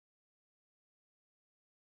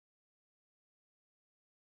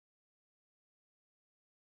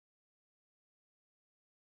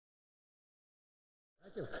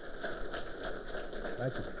Thank you.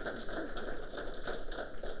 Thank you.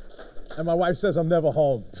 And my wife says I'm never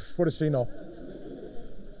home. What does she know?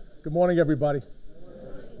 Good morning, everybody.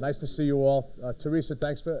 Nice to see you all. Teresa,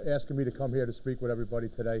 thanks for asking me to come here to speak with everybody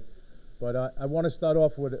today. But I want to start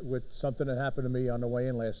off with something that happened to me on the way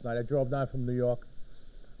in last night. I drove down from New York.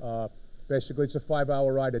 Basically, it's a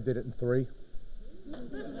 5-hour ride. I did it in 3.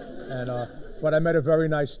 But I met a very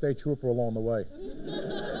nice state trooper along the way.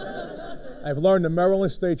 I've learned the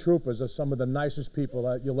Maryland state troopers are some of the nicest people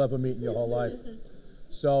that you'll ever meet in your whole life.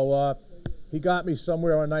 So he got me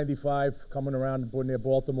somewhere on 95 coming around near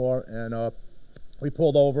Baltimore, and we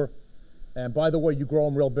pulled over. And by the way, you grow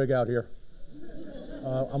them real big out here.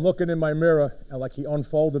 I'm looking in my mirror, and like he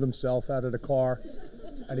unfolded himself out of the car,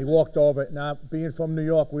 and he walked over. Now, being from New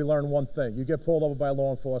York, we learned one thing. You get pulled over by law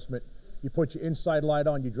enforcement, you put your inside light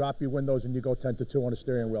on, you drop your windows, and you go 10 to 2 on the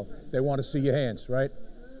steering wheel. They want to see your hands, right?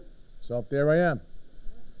 So there I am.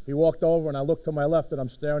 He walked over, and I looked to my left, and I'm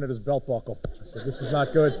staring at his belt buckle. I said, this is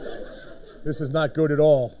not good. This is not good at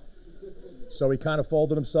all. So he kind of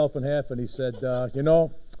folded himself in half, and he said, you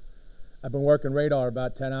know, I've been working radar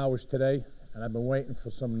about 10 hours today, and I've been waiting for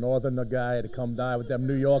some northerner guy to come down with them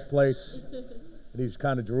New York plates. And he's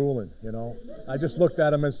kind of drooling, you know. I just looked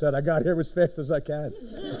at him and said, I got here as fast as I can.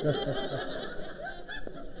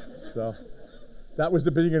 So that was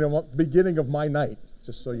the beginning of my night,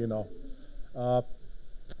 just so you know.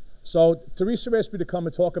 So Teresa asked me to come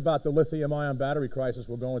and talk about the lithium-ion battery crisis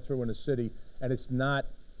we're going through in the city, and it's not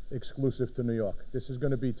exclusive to New York. This is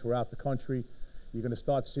going to be throughout the country. You're going to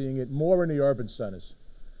start seeing it more in the urban centers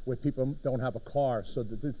where people don't have a car, so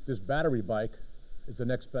this battery bike is the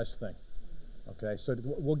next best thing. Okay, so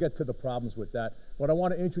we'll get to the problems with that. But I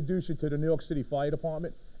want to introduce you to the New York City Fire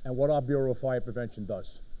Department and what our Bureau of Fire Prevention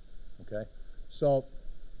does. Okay, so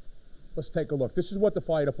let's take a look. This is what the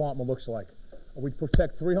fire department looks like. We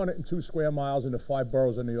protect 302 square miles in the 5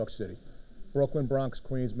 boroughs of New York City: Brooklyn, Bronx,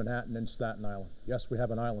 Queens, Manhattan, and Staten Island. Yes, we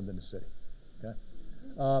have an island in the city. Okay,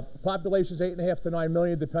 population is 8.5 to 9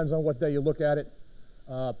 million, depends on what day you look at it.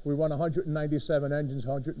 We run 197 engines,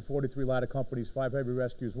 143 ladder companies, 5 heavy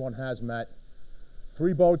rescues, 1 hazmat.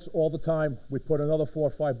 3 boats all the time. We put another 4 or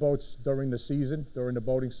 5 boats during the season, during the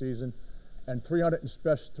boating season, and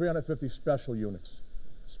 350 special units,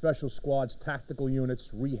 special squads, tactical units,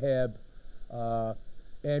 rehab,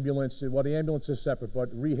 ambulance. Well, the ambulance is separate, but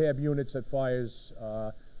rehab units at fires.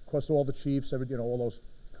 Of course, all the chiefs, all those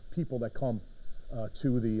people that come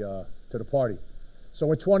to the party. So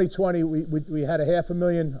in 2020, we had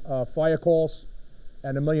 500,000 fire calls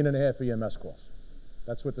and 1.5 million EMS calls.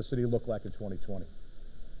 That's what the city looked like in 2020.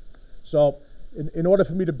 So in order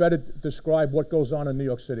for me to better describe what goes on in New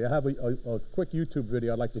York City, I have a quick YouTube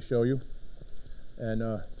video I'd like to show you. And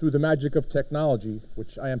through the magic of technology,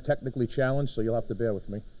 which I am technically challenged, so you'll have to bear with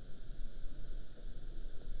me,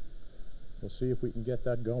 we'll see if we can get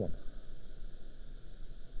that going.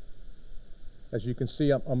 As you can see,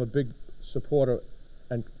 I'm a big supporter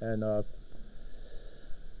and I'm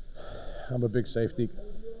a big safety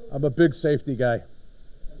guy.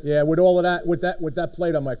 Yeah, with all of that, with that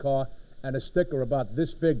plate on my car and a sticker about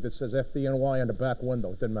this big that says FDNY on the back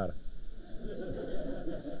window, it didn't matter.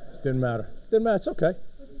 Didn't matter. Didn't matter. It's okay.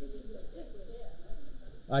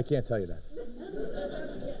 I can't tell you that.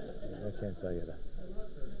 I can't tell you that.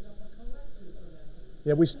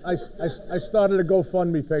 Yeah, I started a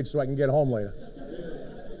GoFundMe page so I can get home later.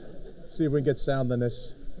 See if we can get sound on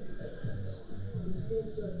this.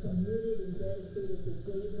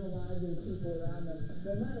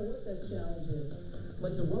 No matter what that challenge is.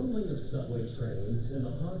 Like the rumbling of subway trains and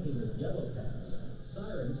the honking of yellow cabs,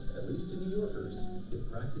 sirens, at least to New Yorkers, can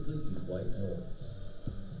practically be white noise.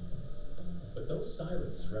 But those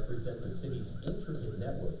sirens represent the city's intricate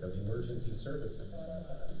network of emergency services,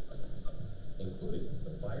 including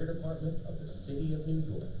the fire department of the city of New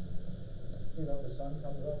York. You know, the sun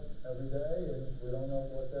comes up every day, and we don't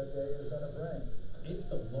know what that day is going to bring. It's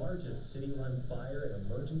the largest city-run fire and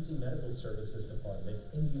emergency medical services department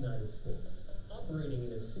in the United States, operating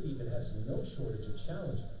in a city that has no shortage of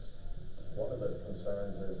challenges. One of the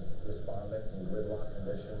concerns is responding in gridlock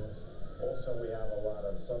conditions. Also, we have a lot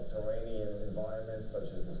of subterranean environments,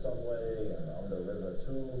 such as the subway and under-river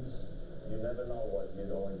tubes. You never know what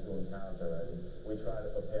you're going to encounter, and we try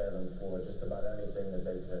to prepare them for just about anything that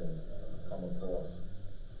they can come across.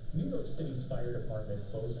 New York City's fire department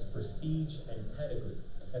boasts prestige and pedigree,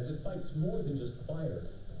 as it fights more than just fire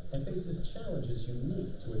and faces challenges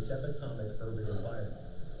unique to its epitomic urban environment.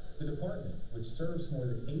 The department, which serves more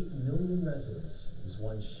than 8 million residents, is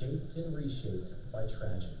one shaped and reshaped by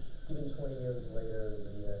tragedy. even 20 years later,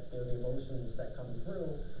 the emotions that come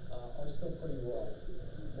through are still pretty raw.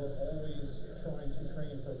 We're always trying to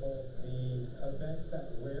train for both the events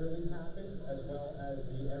that rarely happen as well as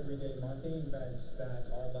the everyday mundane events that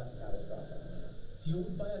are less catastrophic.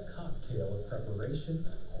 Fueled by a cocktail of preparation,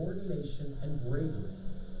 coordination, and bravery,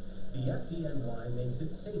 the FDNY makes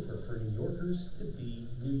it safer for New Yorkers to be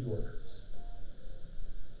New Yorkers.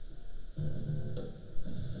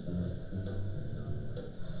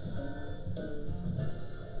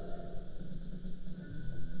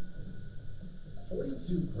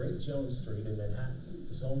 42 Great Jones Street in Manhattan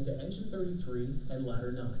is home to Engine 33 and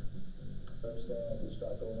Ladder 9. First day after we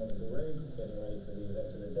start going over the rig, getting ready for the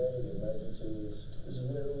events of the day, the emergencies. This is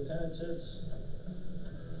where the lieutenant sits.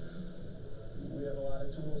 We have a lot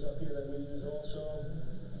of tools up here that we use also.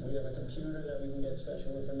 We have a computer that we can get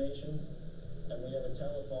special information, and we have a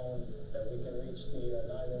telephone that we can reach the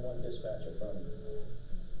 911 dispatcher from.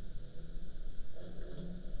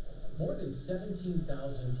 More than 17,000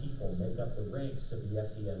 people make up the ranks of the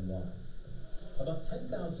FDNY. About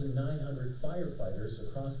 10,900 firefighters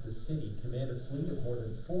across the city command a fleet of more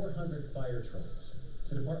than 400 fire trucks.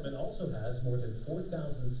 The department also has more than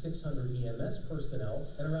 4,600 EMS personnel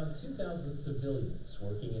and around 2,000 civilians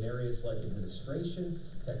working in areas like administration,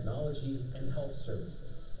 technology, and health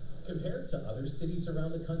services. Compared to other cities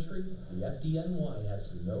around the country, the FDNY has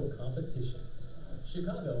no competition.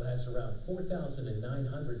 Chicago has around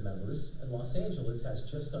 4,900 members, and Los Angeles has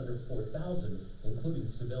just under 4,000, including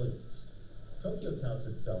civilians. Tokyo touts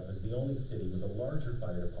itself as the only city with a larger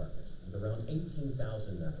fire department, with around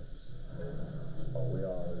 18,000 members. But we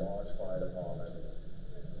are a large fire department.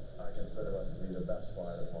 I consider us to be the best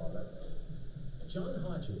fire department. John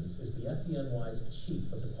Hodgins is the FDNY's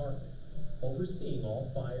chief of department, overseeing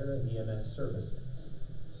all fire and EMS services.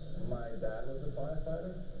 My dad was a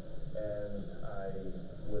firefighter, and I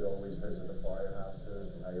would always visit the firehouses.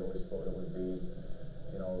 I always thought it would be,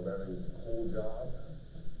 a very cool job.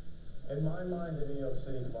 In my mind, a New York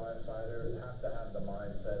City firefighter, you have to have the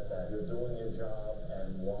mindset that you're doing your job,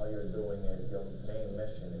 and while you're doing it, your main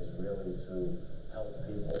mission is really to help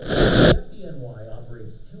people. The FDNY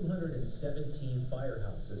operates 217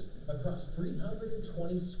 firehouses across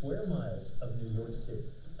 320 square miles of New York City.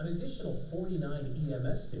 An additional 49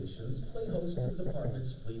 EMS stations play host to the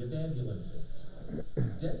department's fleet of ambulances.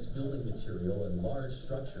 Dense building material and large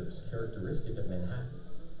structures characteristic of Manhattan,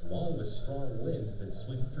 along with strong winds that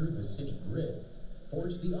sweep through the city grid,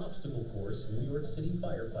 forge the obstacle course New York City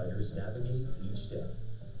firefighters navigate each day.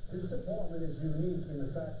 This department is unique in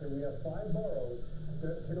the fact that we have 5 boroughs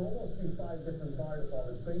that can almost be 5 different fire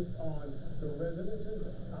departments based on the residences,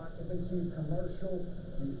 occupancies, commercial,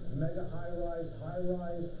 mega high-rise,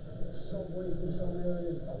 subways in some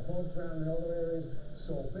areas, above ground in other areas.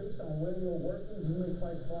 So based on where you're working, you may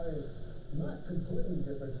fight fires not completely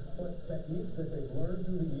different, but techniques that they've learned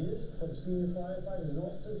through the years from senior firefighters and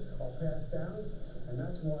officers are passed down. And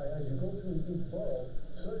that's why as you go through each borough,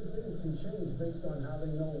 certain things can change based on how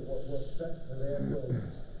they know what works best for their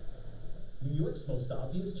buildings. New York's most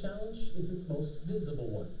obvious challenge is its most visible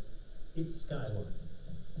one, its skyline.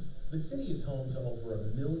 The city is home to over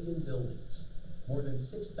 1 million buildings, more than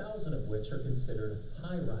 6,000 of which are considered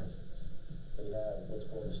high-rises. We have what's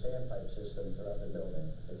called a standpipe system throughout the building.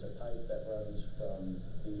 It's a pipe that runs from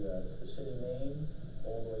the city main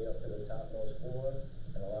all the way up to the topmost floor,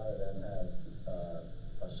 and a lot of them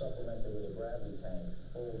are supplemented with a gravity tank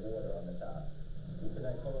full of water on the top. We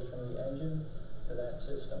connect hose from the engine to that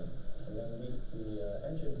system, and then the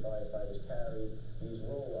engine firefighters carry these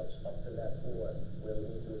roll-ups up to that floor where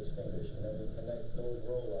we need to extinguish, and then we connect those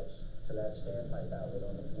roll-ups to that standpipe outlet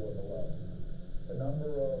on the floor below. The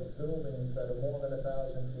number of buildings that are more than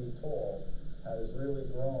 1,000 feet tall has really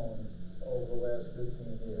grown over the last 15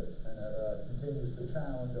 years, and it continues to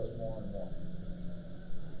challenge us more and more.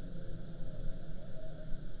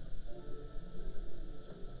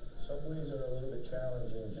 Subways are a little bit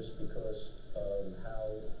challenging just because of how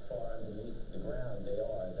far underneath the ground they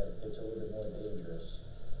are, that it's a little bit more dangerous.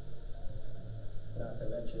 Not to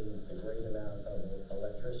mention the great amount of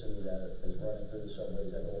electricity that is running through the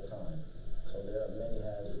subways at all times. So there are many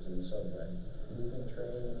hazards in the subway. Moving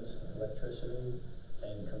trains, electricity,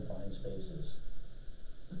 and confined spaces.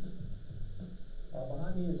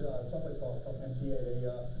 Behind me is a subway car from MTA. They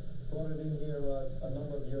brought it in here a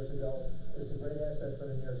number of years ago. It's a great asset for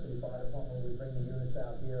the New York City Fire Department. We bring the units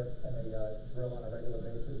out here and they drill on a regular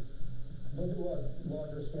basis. We'll do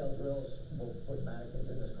larger scale drills. We'll put mannequins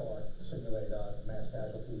in this car, simulate mass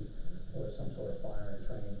casualty or some sort of fire in a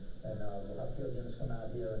train. And we'll have field units come out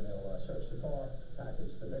here and they'll search the car,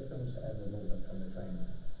 package the victims, and remove them from the train.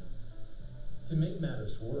 To To make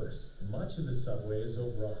matters worse, much of the subway is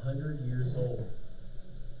over 100 years old.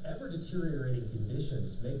 Ever deteriorating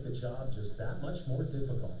conditions make the job just that much more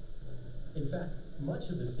difficult. In fact, much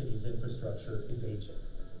of the city's infrastructure is aging.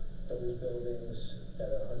 Those buildings that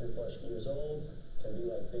are 100+ years old can be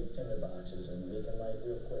like big timber boxes, and they can light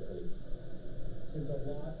real quickly. Since a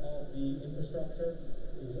lot of the infrastructure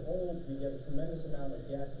is old, we get a tremendous amount of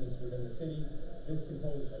gas leaks within the city. This can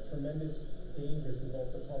pose a tremendous danger to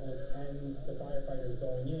both the public and the firefighters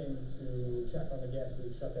going in to check on the gas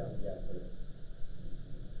leak, shut down the gas leak.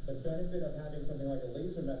 The benefit of having something like a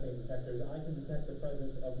laser methane detector is I can detect the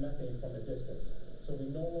presence of methane from a distance. So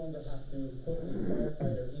we no longer have to put the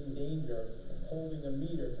firefighter in danger holding a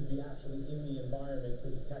meter to be actually in the environment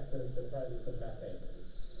to detect the presence of methane.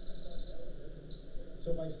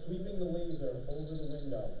 So by sweeping the laser over the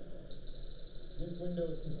window, this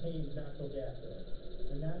window contains natural gas in it.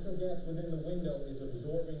 The natural gas within the window is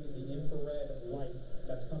absorbing the infrared light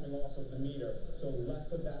that's coming off of the meter, so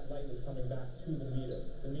less of that light is coming back to the meter.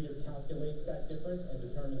 The meter calculates that difference and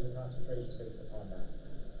determines a concentration based upon that.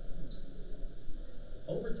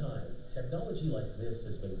 Over time, technology like this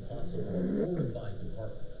has made possible a fortified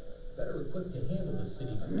department, better equipped to handle the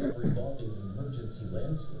city's ever-evolving emergency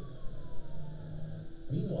landscape.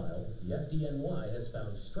 Meanwhile, the FDNY has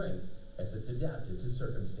found strength as it's adapted to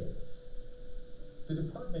circumstance. The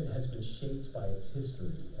department has been shaped by its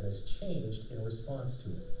history and has changed in response to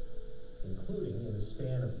it, including in the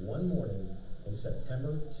span of one morning in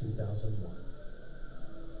September 2001.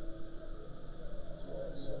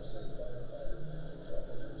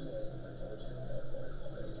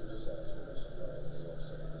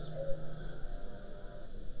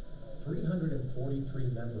 "343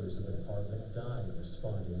 members of the department died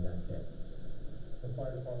responding that day. The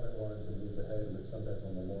fire department wanted to move ahead with some type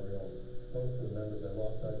of memorial, both for the members that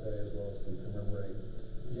lost that day as well as to commemorate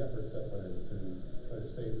the efforts that went into try to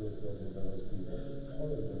save those buildings and those people.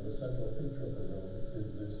 Part of the central feature of the room is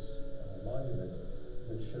this monument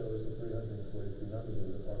which shows the 343 members of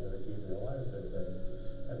the department that gave their lives that day,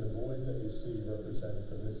 and the voids that you see represent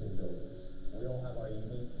the missing buildings. We all have our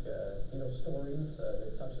unique, stories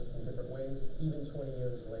that touch us in different ways. Even 20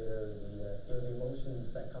 years later, the emotions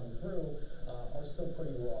that come through are still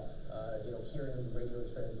pretty raw. Hearing the radio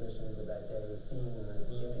transmissions of that day, seeing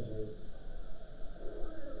the images.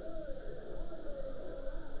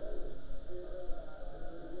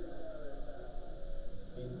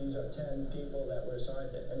 These are 10 people that were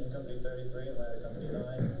assigned to Engine Company 33 and Ladder Company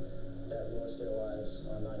 9 that lost their lives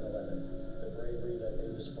on 9/11. The bravery that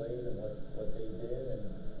they displayed and what they did, and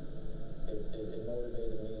it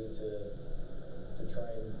motivated me to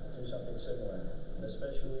try and do something similar. And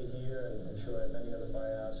especially here, and I'm sure at many other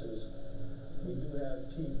firehouses, we do have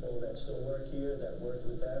people that still work here, that worked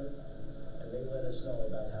with them, and they let us know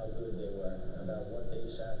about how good they were, about what they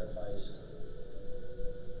sacrificed.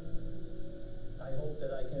 I hope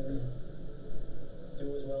that I can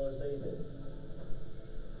do as well as they did.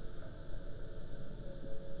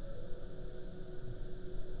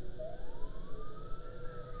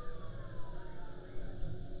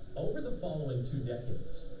 Over the following 2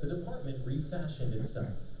 decades, the department refashioned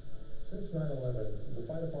itself. Since 9/11, the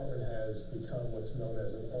fire department has become what's known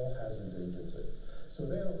as an all-hazards agency. So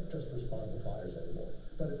they don't just respond to fires anymore,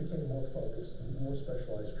 but it became more focused, more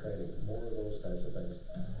specialized training, more of those types of things.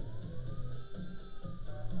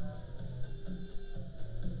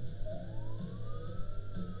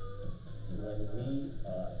 When we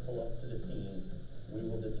pull up to the scene, we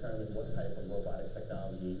will determine what type of robotic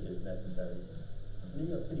technology is necessary. New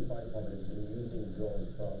York City Fire Department has been using drones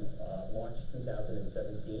from March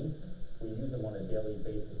 2017. We use them on a daily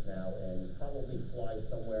basis now and probably fly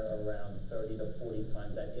somewhere around 30 to 40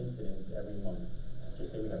 times that incidence every month.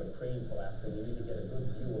 Just say we have a crane collapse and we need to get a good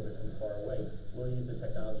view of it from far away, we'll use the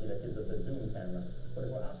technology that gives us a zoom camera. But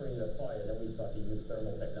if we're operating a fire, then we start to use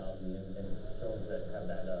thermal technology and drones that have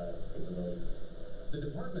that capability. The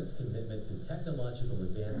department's commitment to technological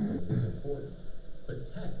advancement is important, but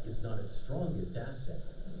tech is not its strongest asset.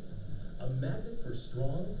 A magnet for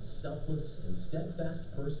strong, selfless, and steadfast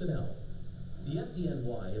personnel, the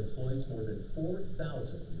FDNY employs more than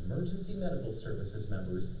 4,000 emergency medical services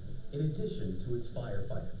members in addition to its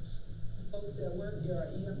firefighters. Folks that work here, our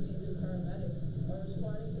EMTs and paramedics, are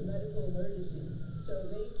responding to medical emergencies. So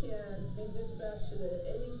they can be dispatched to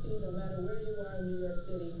any scene, no matter where you are in New York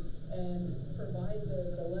City, and provide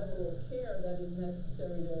the level of care that is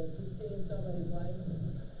necessary to sustain somebody's life.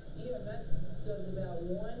 EMS does about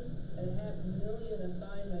 1.5 million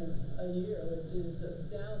assignments a year, which is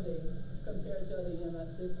astounding compared to other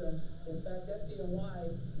EMS systems. In fact,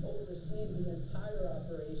 FDNY oversees the entire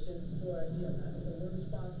operations for EMS, so we're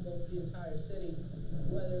responsible for the entire city,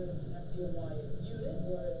 whether it's an FDNY unit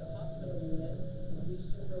or it's a hospital unit, we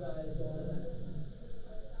supervise all of that.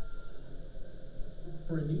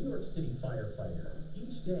 For a New York City firefighter,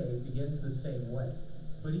 each day begins the same way,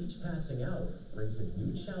 but each passing hour brings a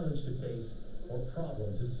new challenge to face or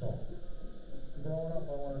problem to solve. Growing up,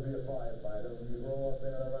 I wanted to be a firefighter. When you grow up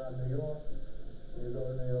in and around New York, you go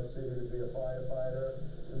to New York City to be a firefighter.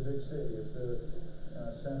 It's a big city. It's the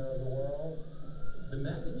center of the world. The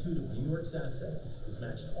magnitude of New York's assets is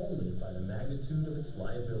matched only by the magnitude of its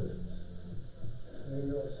liabilities. New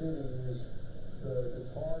York City is the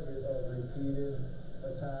target of repeated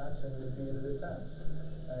attacks and repeated attempts.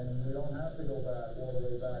 And we don't have to go back all the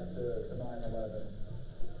way back to 9/11.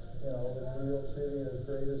 You know, in New York City, as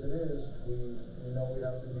great as it is, we know we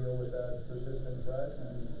have to deal with that persistent threat,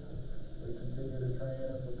 and we continue to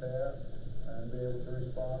train and prepare and be able to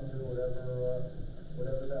respond to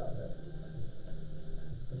whatever's out there.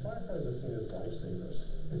 The firefighters are seen as lifesavers.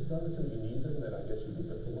 It's not until you need them that I guess you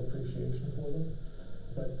get the full appreciation for them.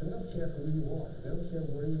 But they don't care who you are. They don't care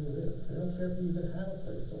where you live. They don't care if you even have a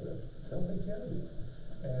place to live. They'll take care of you.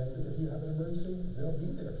 And if you have an emergency, they'll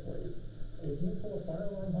be there for you. If you pull a fire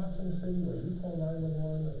alarm box in the city or you call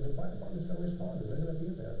 911, the fire department's going to respond and they're going to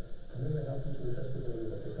be there. And they're going to help you to the best ability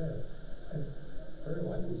that they can. And very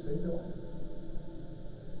likely save your life.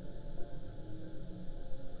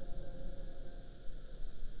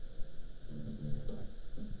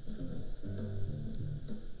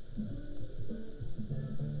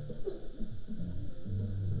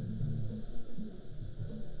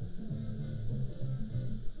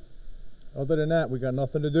 Other than that, we got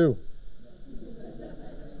nothing to do.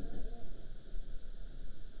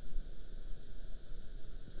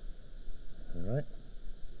 All right.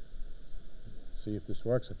 See if this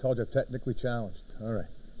works. I told you I'm technically challenged. All right.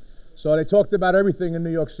 So they talked about everything in New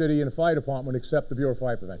York City in the fire department except the Bureau of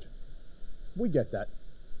Fire Prevention. We get that.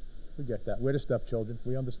 We get that. We're the stepchildren.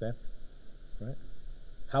 We understand. Right?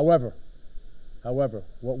 However,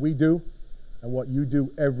 what we do and what you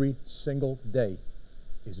do every single day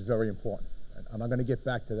is very important. And I'm going to get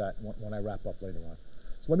back to that when I wrap up later on.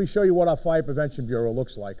 So let me show you what our Fire Prevention Bureau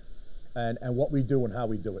looks like and what we do and how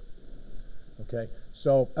we do it. Okay,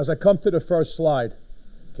 so as I come to the first slide,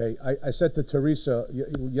 okay, I said to Teresa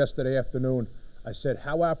yesterday afternoon, I said,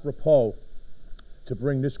 how apropos to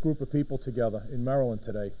bring this group of people together in Maryland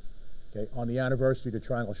today, okay, on the anniversary of the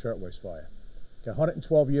Triangle Shirtwaist Fire. Okay,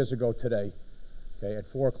 112 years ago today, okay, at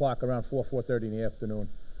 4 o'clock, around 4:30 in the afternoon,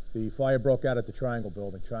 the fire broke out at the Triangle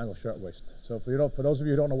building, Triangle Shirtwaist. So for those of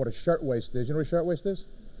you who don't know what a shirtwaist is, you know what a shirtwaist is?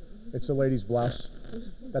 It's a lady's blouse.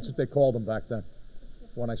 That's what they called them back then,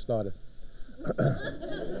 when I started.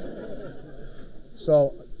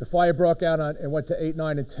 So the fire broke out and went to 8,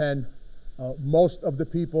 9, and 10. Most of the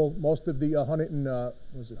people, most of the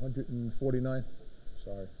 149?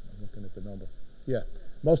 Sorry, I'm looking at the number. Yeah,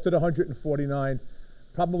 most of the 149,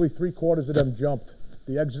 probably 3/4 of them jumped.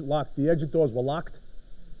 The exit doors were locked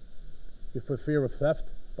for fear of theft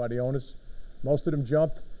by the owners. Most of them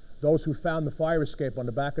jumped. Those who found the fire escape on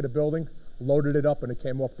the back of the building loaded it up and it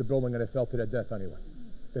came off the building and they fell to their death anyway.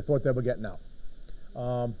 They thought they were getting out.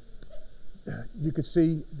 You could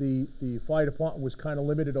see the fire department was kind of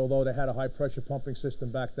limited, although they had a high pressure pumping system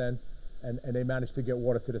back then and they managed to get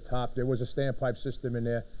water to the top. There was a standpipe system in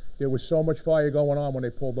there. There was so much fire going on when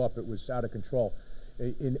they pulled up, it was out of control.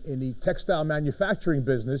 In the textile manufacturing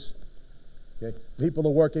business, okay, people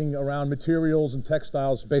are working around materials and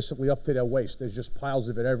textiles basically up to their waist. There's just piles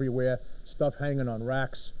of it everywhere, stuff hanging on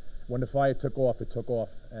racks. When the fire took off, it took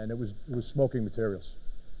off, and it was smoking materials.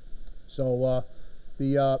 So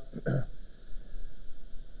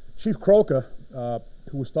Chief Croker,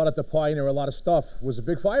 who started to pioneer a lot of stuff, was a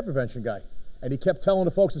big fire prevention guy. And he kept telling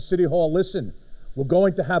the folks at City Hall, listen, we're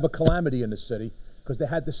going to have a calamity in the city, because they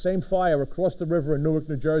had the same fire across the river in Newark,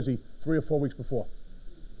 New Jersey 3 or 4 weeks before.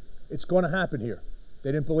 It's going to happen here.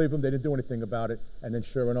 They didn't believe him. They didn't do anything about it. And then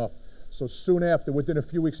sure enough, so soon after, within a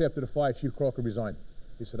few weeks after the fire, Chief Croker resigned.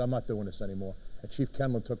 He said, I'm not doing this anymore. And Chief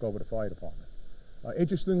Kenlin took over the fire department.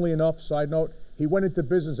 Interestingly enough, side note, he went into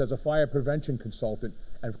business as a fire prevention consultant.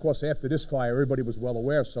 And of course, after this fire, everybody was well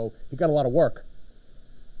aware, so he got a lot of work.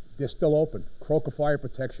 They're still open. Croker Fire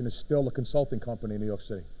Protection is still a consulting company in New York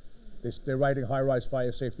City. They're writing high-rise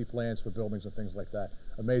fire safety plans for buildings and things like that.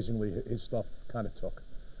 Amazingly, his stuff kind of took.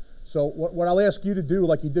 So what I'll ask you to do,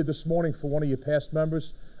 like you did this morning for one of your past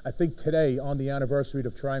members, I think today, on the anniversary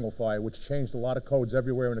of Triangle Fire, which changed a lot of codes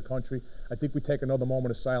everywhere in the country, I think we take another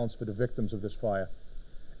moment of silence for the victims of this fire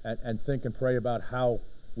and think and pray about how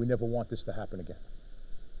we never want this to happen again.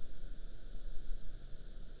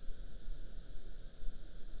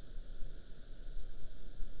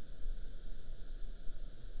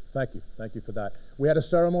 Thank you for that. We had a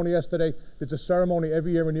ceremony yesterday. There's a ceremony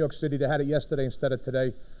every year in New York City. They had it yesterday instead of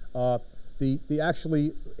today.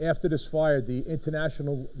 Actually, after this fire, the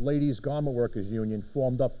International Ladies Garment Workers Union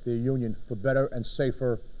formed up their union for better and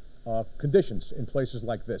safer conditions in places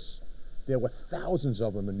like this. There were thousands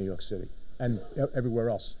of them in New York City and everywhere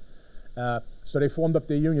else. So they formed up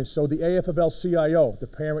their union. So the AFL-CIO, the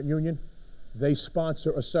parent union, they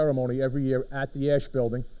sponsor a ceremony every year at the Ash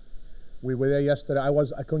Building. We were there yesterday.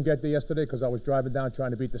 I couldn't get there yesterday because I was driving down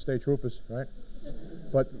trying to beat the state troopers, right?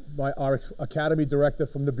 But our academy director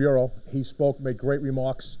from the Bureau, he spoke, made great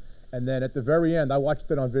remarks. And then at the very end, I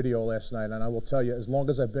watched it on video last night, and I will tell you, as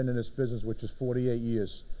long as I've been in this business, which is 48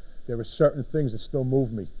 years, there are certain things that still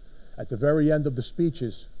move me. At the very end of the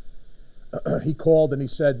speeches, he called and he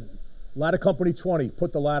said, "Ladder Company 20,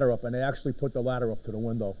 put the ladder up." And they actually put the ladder up to the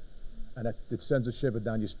window. And it sends a shiver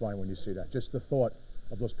down your spine when you see that. Just the thought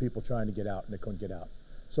of those people trying to get out, and they couldn't get out.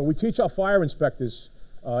 So we teach our fire inspectors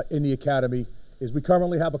in the academy. We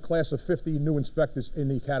currently have a class of 50 new inspectors in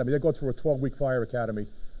the academy. They go through a 12-week fire academy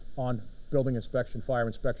on building inspection, fire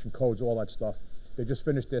inspection, codes, all that stuff. They just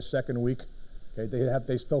finished their second week. Okay,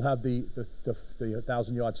 they still have the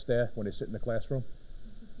 1,000-yard stare when they sit in the classroom.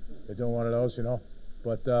 They're doing one of those, you know.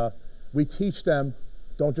 But we teach them,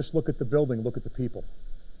 don't just look at the building, look at the people.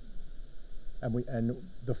 And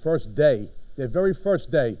the first day, their very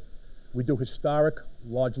first day, we do historic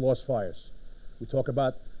large loss fires. We talk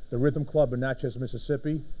about the Rhythm Club in Natchez,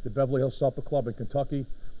 Mississippi, the Beverly Hills Supper Club in Kentucky,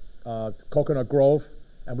 Coconut Grove,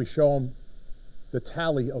 and we show them the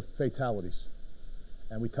tally of fatalities.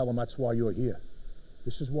 And we tell them that's why you're here.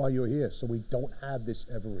 This is why you're here, so we don't have this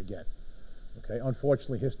ever again. Okay,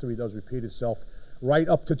 unfortunately, history does repeat itself right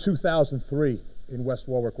up to 2003 in West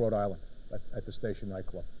Warwick, Rhode Island, at the Station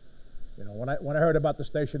nightclub. You know, when I heard about the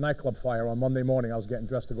Station nightclub fire on Monday morning, I was getting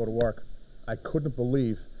dressed to go to work. I couldn't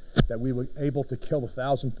believe that we were able to kill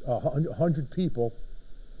 100 people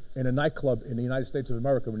in a nightclub in the United States of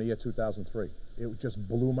America in the year 2003. It just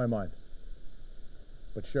blew my mind.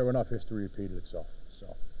 But sure enough, history repeated itself.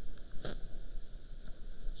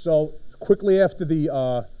 So quickly after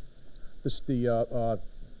the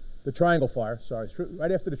Triangle Fire,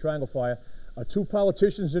 right after the Triangle Fire, two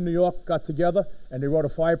politicians in New York got together and they wrote a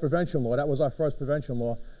fire prevention law. That was our first prevention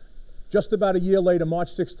law. Just about a year later,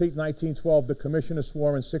 March 16, 1912, the commissioner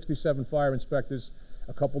swore in 67 fire inspectors,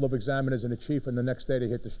 a couple of examiners, and a chief, and the next day they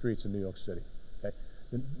hit the streets in New York City. Okay?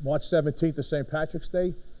 Then March 17th is St. Patrick's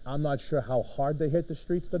Day. I'm not sure how hard they hit the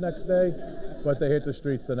streets the next day, but they hit the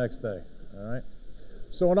streets the next day. All right?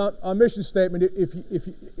 So in our mission statement,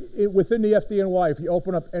 within the FDNY, if you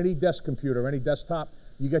open up any desk computer, any desktop,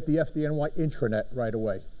 you get the FDNY intranet right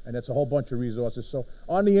away. And it's a whole bunch of resources. So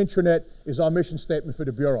on the intranet is our mission statement for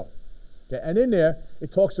the Bureau. Okay, and in there,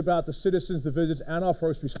 it talks about the citizens, the visitors, and our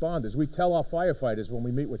first responders. We tell our firefighters when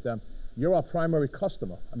we meet with them, you're our primary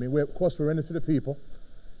customer. I mean, of course, we're in it for the people.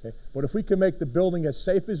 Okay? But if we can make the building as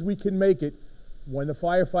safe as we can make it, when the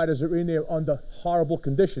firefighters are in there under horrible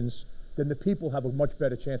conditions, then the people have a much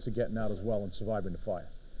better chance of getting out as well and surviving the fire.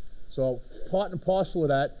 So part and parcel of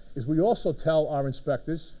that is we also tell our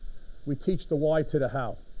inspectors, we teach the why to the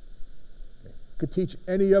how. Okay? Could teach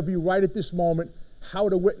any of you right at this moment how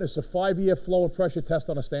to witness a 5-year flow and pressure test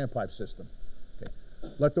on a standpipe system. Okay.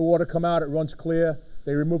 Let the water come out, it runs clear.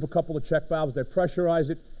 They remove a couple of check valves, they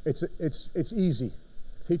pressurize it. It's easy.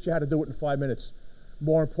 Teach you how to do it in 5 minutes.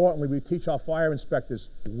 More importantly, we teach our fire inspectors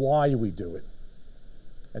why we do it.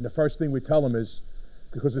 And the first thing we tell them is,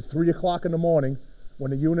 because at 3 o'clock in the morning,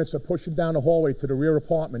 when the units are pushing down the hallway to the rear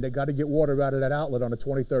apartment, they got to get water out of that outlet on the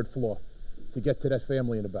 23rd floor to get to that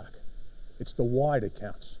family in the back. It's the why that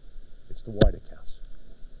counts. It's the why that counts.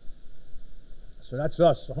 So that's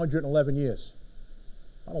us, 111 years.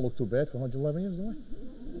 I don't look too bad for 111 years, do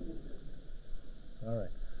I? All right.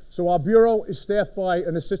 So our Bureau is staffed by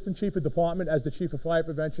an Assistant Chief of Department as the Chief of Fire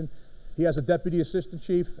Prevention. He has a Deputy Assistant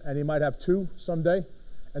Chief, and he might have 2 someday.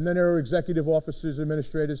 And then there are executive officers,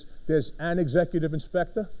 administrators. There's an Executive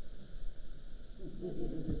Inspector.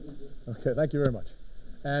 Okay, thank you very much.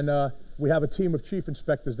 And we have a team of Chief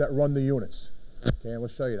Inspectors that run the units. Okay, and we'll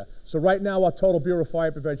show you that. So right now, our total Bureau of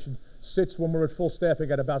Fire Prevention sits, when we're at full staffing,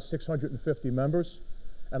 at about 650 members.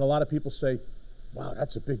 And a lot of people say, wow,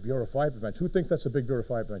 that's a big Bureau of Fire Prevention. Who thinks that's a big Bureau of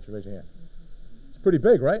Fire Prevention? Raise your hand. It's pretty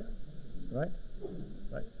big, right? Right?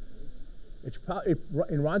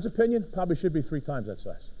 In Ron's opinion, probably should be 3 times that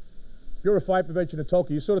size. Bureau of Fire Prevention in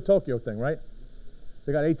Tokyo, you saw the Tokyo thing, right?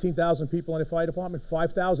 They got 18,000 people in the fire department,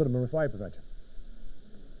 5,000 of them are in fire prevention.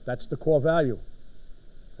 That's the core value.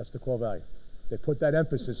 That's the core value. They put that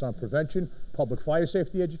emphasis on prevention, public fire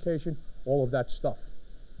safety education, all of that stuff,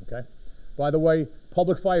 okay? By the way,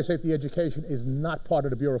 public fire safety education is not part of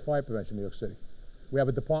the Bureau of Fire Prevention in New York City. We have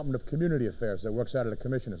a Department of Community Affairs that works out of the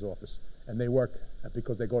Commissioner's office. And they work,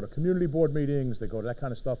 because they go to community board meetings, they go to that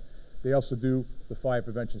kind of stuff. They also do the fire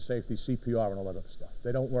prevention, safety, CPR, and all that other stuff.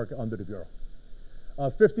 They don't work under the Bureau.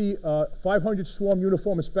 500 swarm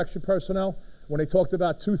uniform inspection personnel. When they talked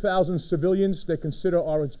about 2,000 civilians, they consider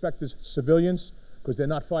our inspectors civilians because they're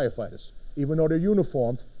not firefighters. Even though they're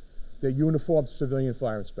uniformed civilian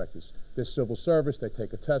fire inspectors. They're civil service, they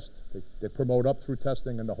take a test, they promote up through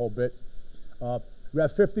testing and the whole bit. We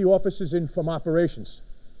have 50 officers in from operations.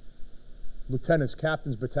 Lieutenants,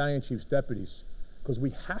 captains, battalion chiefs, deputies. Because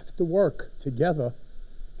we have to work together,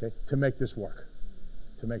 okay, to make this work.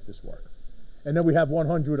 And then we have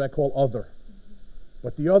 100 I call other.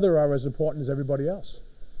 But the other are as important as everybody else.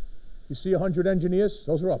 You see 100 engineers?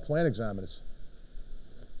 Those are our plant examiners.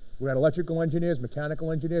 We had electrical engineers,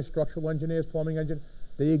 mechanical engineers, structural engineers, plumbing engineers.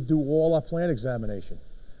 They do all our plant examination.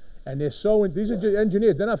 And these are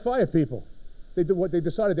engineers, they're not fire people. They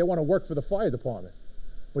decided they want to work for the fire department.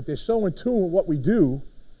 But they're so in tune with what we do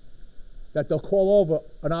that they'll call over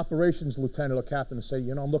an operations lieutenant or captain and say,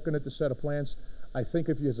 you know, I'm looking at the set of plans. I think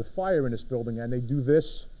if there's a fire in this building and they do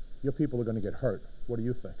this, your people are going to get hurt. What do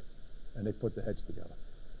you think? And they put their heads together.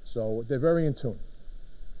 So they're very in tune.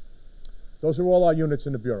 Those are all our units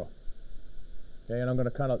in the Bureau. Okay, and I'm going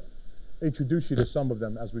to kind of introduce you to some of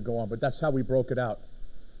them as we go on, but that's how we broke it out,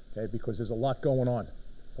 okay, because there's a lot going on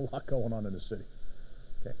in the city.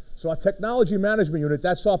 Okay, so our technology management unit,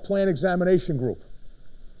 that's our plan examination group.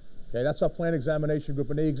 Okay, that's our plan examination group,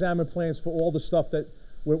 and they examine plans for all the stuff that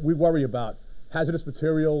we worry about. Hazardous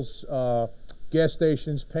materials, gas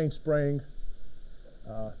stations, paint spraying,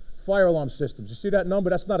 fire alarm systems. You see that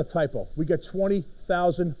number? That's not a typo. We get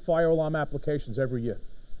 20,000 fire alarm applications every year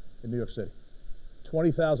in New York City.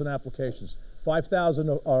 20,000 applications.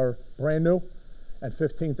 5,000 are brand new, and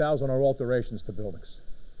 15,000 are alterations to buildings.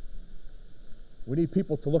 We need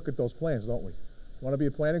people to look at those plans, don't we? Want to be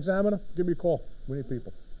a plan examiner? Give me a call. We need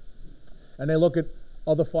people. And they look at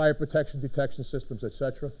other fire protection, detection systems,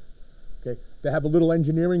 etc. Okay, they have a little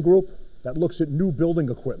engineering group that looks at new building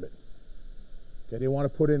equipment. Okay, they want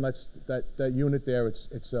to put in that unit there.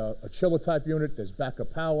 It's a chiller type unit. There's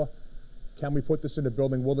backup power. Can we put this in the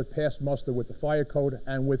building? Will it pass muster with the fire code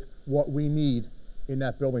and with what we need in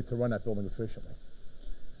that building to run that building efficiently?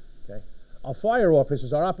 Okay, our fire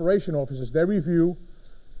officers, our operation officers, they review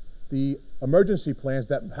the emergency plans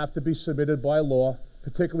that have to be submitted by law,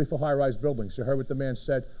 particularly for high-rise buildings. You heard what the man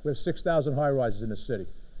said. We have 6,000 high-rises in the city.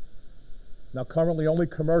 Now, currently, only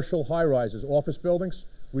commercial high-rises, office buildings,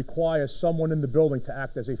 require someone in the building to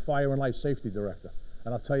act as a fire and life safety director.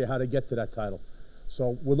 And I'll tell you how to get to that title.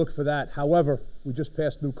 So we'll look for that. However, we just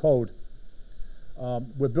passed new code.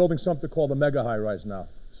 We're building something called a mega high-rise now.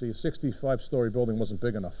 See, a 65-story building wasn't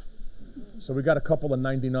big enough. So we got a couple of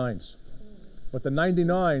 99s. But the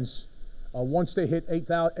 99s, once they hit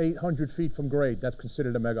 800 feet from grade, that's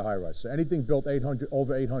considered a mega high-rise. So anything built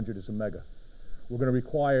over 800 is a mega. We're going to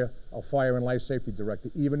require a fire and life safety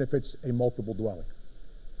director, even if it's a multiple dwelling.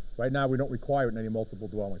 Right now, we don't require it in any multiple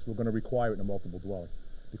dwellings. We're going to require it in a multiple dwelling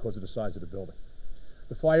because of the size of the building.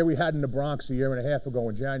 The fire we had in the Bronx a year and a half ago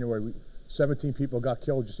in January, 17 people got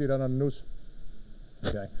killed. Did you see that on the news?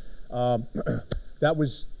 Okay. That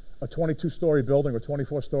was a 22-story building or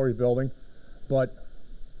 24-story building, but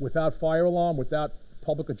without fire alarm, without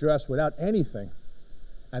public address, without anything.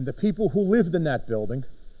 And the people who lived in that building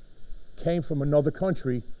came from another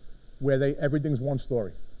country where everything's one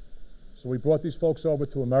story. So we brought these folks over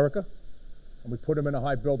to America, and we put them in a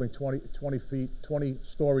high building 20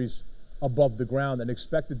 stories above the ground, and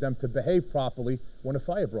expected them to behave properly when a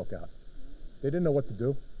fire broke out. They didn't know what to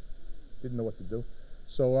do.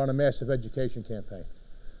 So we're on a massive education campaign.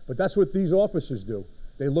 But that's what these officers do.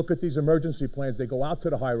 They look at these emergency plans. They go out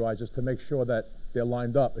to the high-rises to make sure that they're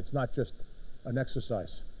lined up. It's not just an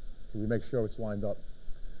exercise. We make sure it's lined up.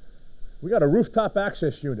 We got a rooftop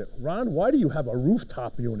access unit. Ron, why do you have a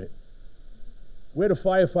rooftop unit? Where do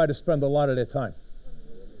firefighters spend a lot of their time?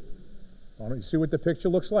 You see what the picture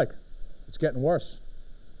looks like? It's getting worse.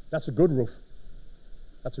 That's a good roof.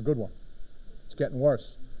 That's a good one. It's getting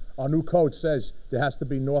worse. Our new code says there has to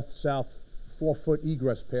be north-south 4-foot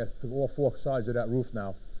egress path to all 4 sides of that roof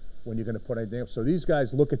now when you're going to put anything up. So these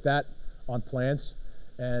guys look at that on plans,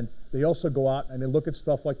 and they also go out and they look at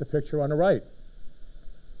stuff like the picture on the right.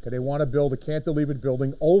 Okay, they want to build a cantilevered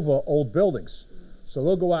building over old buildings. So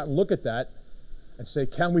they'll go out and look at that and say,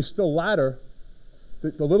 can we still ladder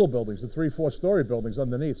the little buildings, the 3-4-story buildings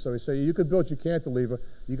underneath? So they say, you could build your cantilever,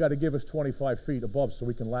 you got to give us 25 feet above so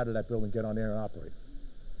we can ladder that building, get on there and operate.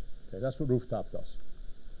 Okay, that's what rooftop does.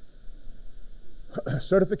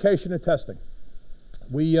 Certification and testing.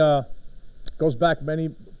 We, goes back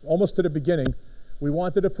almost to the beginning. We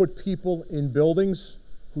wanted to put people in buildings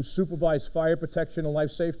who supervise fire protection and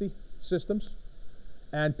life safety systems,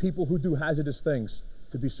 and people who do hazardous things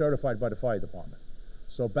to be certified by the fire department.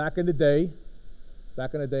 So back in the day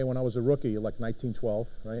when I was a rookie, like 1912,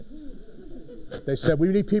 right? They said, we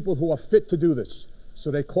need people who are fit to do this. So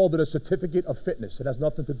they called it a certificate of fitness. It has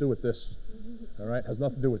nothing to do with this, all right? It has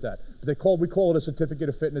nothing to do with that. But we call it a certificate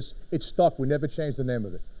of fitness. It stuck. We never changed the name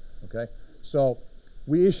of it, okay? So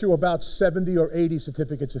we issue about 70 or 80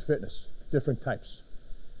 certificates of fitness, different types.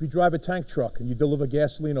 If you drive a tank truck and you deliver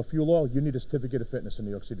gasoline or fuel oil, you need a certificate of fitness in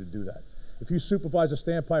New York City to do that. If you supervise a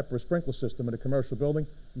standpipe or a sprinkler system in a commercial building,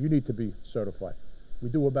 you need to be certified. We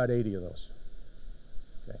do about 80 of those.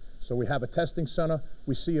 Okay. So we have a testing center.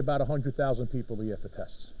 We see about 100,000 people a year for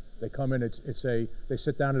tests. They come in, they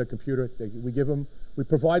sit down at a computer, we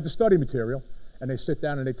provide the study material, and they sit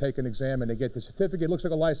down and they take an exam and they get the certificate. It looks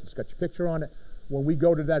like a license, got your picture on it. When we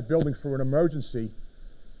go to that building for an emergency,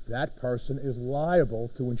 that person is liable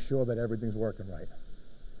to ensure that everything's working right.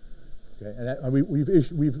 Okay, and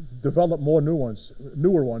we've developed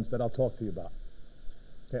newer ones that I'll talk to you about.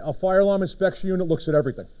 Okay, our fire alarm inspection unit looks at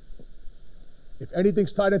everything. If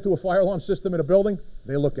anything's tied into a fire alarm system in a building,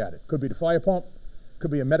 they look at it. Could be the fire pump,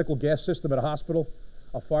 could be a medical gas system at a hospital.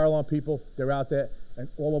 Our fire alarm people, they're out there, and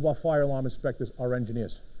all of our fire alarm inspectors are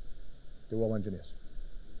engineers. They're all engineers.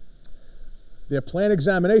 Their plant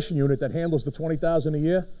examination unit that handles the 20,000 a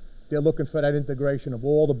year, they're looking for that integration of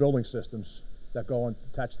all the building systems that go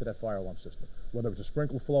attached to that fire alarm system, whether it's a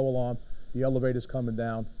sprinkler flow alarm, the elevators coming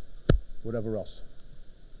down, whatever else.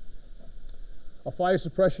 A fire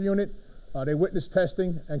suppression unit, they witness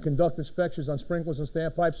testing and conduct inspections on sprinklers and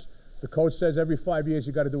standpipes. The code says every 5 years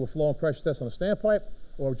you got to do a flow and pressure test on a standpipe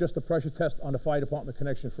or just a pressure test on the fire department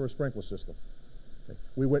connection for a sprinkler system. Okay.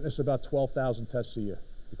 We witness about 12,000 tests a year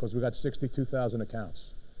because we got 62,000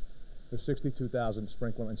 accounts. There's 62,000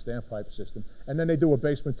 sprinkler and standpipe system, and then they do a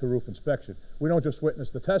basement to roof inspection. We don't just witness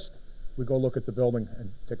the test, we go look at the building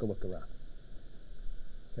and take a look around.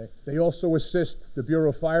 Okay. They also assist the Bureau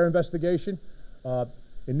of Fire Investigation.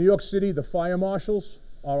 In New York City, the fire marshals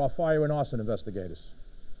are our fire and arson investigators.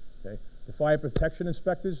 Okay. The fire protection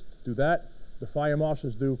inspectors do that. The fire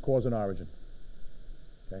marshals do cause and origin.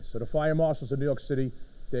 Okay. So the fire marshals in New York City,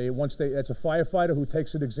 it's a firefighter who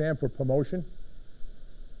takes an exam for promotion.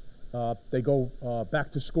 They go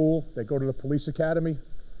back to school. They go to the police academy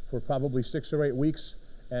for probably 6 or 8 weeks,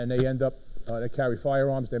 and they end up, they carry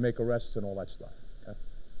firearms, they make arrests and all that stuff. Okay?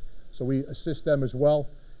 So we assist them as well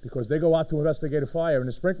because they go out to investigate a fire and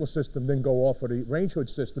the sprinkler system didn't go off or the range hood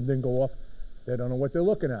system didn't go off. They don't know what they're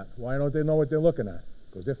looking at. Why don't they know what they're looking at?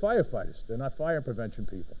 Because they're firefighters. They're not fire prevention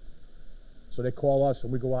people. So they call us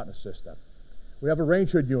and we go out and assist them. We have a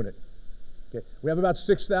range hood unit. Okay. We have about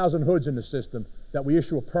 6,000 hoods in the system that we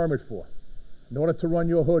issue a permit for. In order to run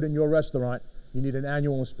your hood in your restaurant, you need an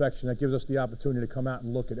annual inspection that gives us the opportunity to come out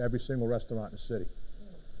and look at every single restaurant in the city.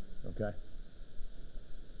 Okay.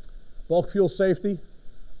 Bulk fuel safety.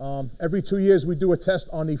 Every 2 years we do a test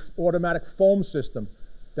on the automatic foam system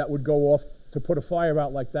that would go off to put a fire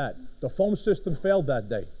out like that. The foam system failed that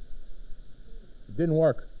day. It didn't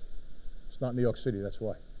work. It's not New York City, that's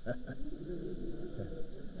why.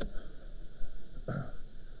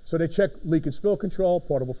 So they check leak and spill control,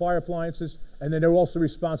 portable fire appliances, and then they're also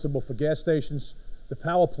responsible for gas stations, the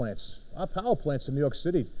power plants. Our power plants in New York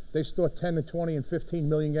City, they store 10 to 20 and 15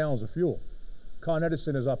 million gallons of fuel. Con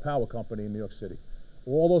Edison is our power company in New York City.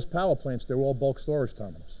 All those power plants, they're all bulk storage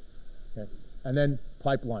terminals. Okay? And then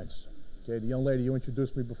pipelines. Okay, the young lady you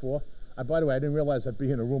introduced me before. By the way, I didn't realize I'd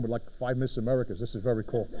be in a room with like 5 Miss Americas. This is very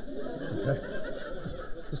cool. Okay?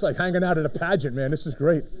 It's like hanging out at a pageant, man. This is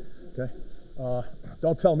great. Okay?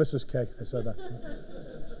 Don't tell Mrs. K I said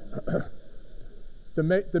that.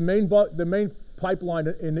 The main pipeline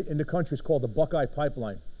in the country is called the Buckeye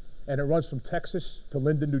Pipeline, and it runs from Texas to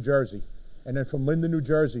Linden, New Jersey. And then from Linden, New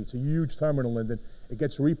Jersey, it's a huge terminal in Linden. It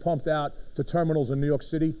gets repumped out to terminals in New York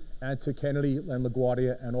City and to Kennedy and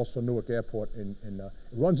LaGuardia and also Newark Airport. It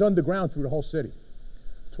runs underground through the whole city.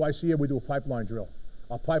 Twice a year we do a pipeline drill.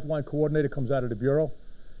 Our pipeline coordinator comes out of the bureau.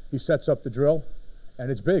 He sets up the drill, and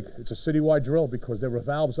it's big. It's a citywide drill because there are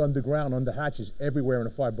valves underground, under hatches everywhere in the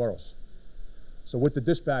 5 boroughs. So with the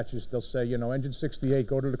dispatchers, they'll say, you know, engine 68,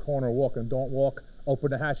 go to the corner and walk, and don't walk,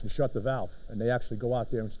 open the hatch and shut the valve. And they actually go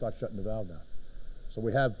out there and start shutting the valve down. So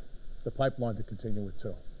we have the pipeline to continue with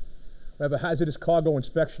too. We have a hazardous cargo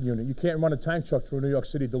inspection unit. You can't run a tank truck through New York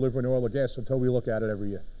City delivering oil or gas until we look at it every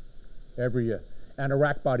year. Every year. And a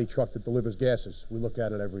rack body truck that delivers gases, we look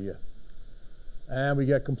at it every year. And we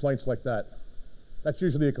get complaints like that. That's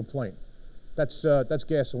usually a complaint. That's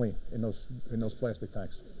gasoline in those plastic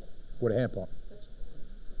tanks with a hand pump.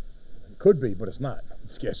 It could be, but it's not.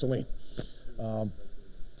 It's gasoline.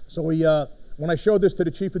 So when I showed this to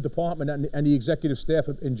the chief of department and the executive staff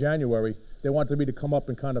in January, they wanted me to come up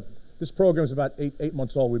and kind of, this program is about eight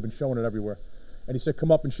months old. We've been showing it everywhere. And he said,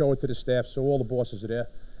 come up and show it to the staff, so all the bosses are there.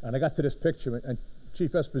 And I got to this picture, and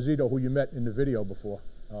Chief Esposito, who you met in the video before,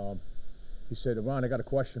 he said, Ron, I got a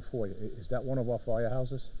question for you. Is that one of our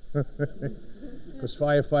firehouses? Because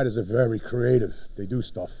firefighters are very creative. They do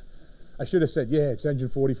stuff. I should have said, yeah, it's Engine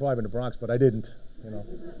 45 in the Bronx, but I didn't, you know.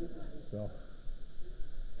 So,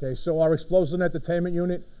 okay, so our explosives and entertainment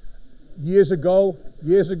unit, years ago,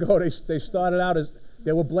 they started out as,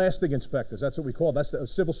 they were blasting inspectors. That's what we call it. That's the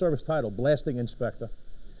civil service title, blasting inspector.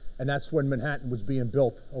 And that's when Manhattan was being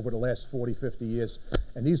built over the last 40, 50 years.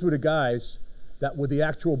 And these were the guys that were the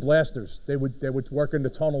actual blasters. They would work in the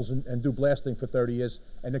tunnels and do blasting for 30 years,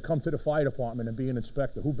 and then come to the fire department and be an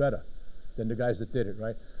inspector. Who better than the guys that did it,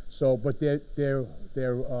 right? So, but their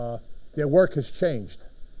work has changed.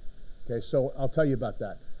 Okay, so I'll tell you about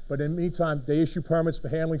that. But in the meantime, they issue permits for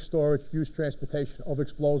handling, storage, use, transportation of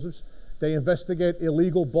explosives. They investigate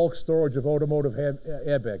illegal bulk storage of automotive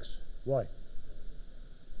airbags. Why?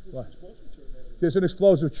 Why? There's an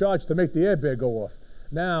explosive charge to make the airbag go off.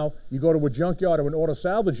 Now, you go to a junkyard or an auto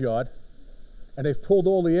salvage yard, and they've pulled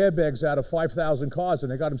all the airbags out of 5,000 cars,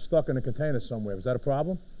 and they got them stuck in a container somewhere. Is that a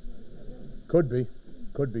problem? Could be.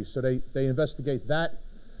 Could be. So they investigate that,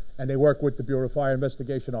 and they work with the Bureau of Fire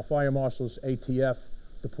Investigation, our fire marshals, ATF,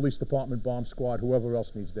 the police department, bomb squad, whoever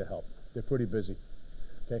else needs their help. They're pretty busy.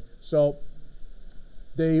 Okay, so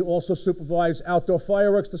they also supervise outdoor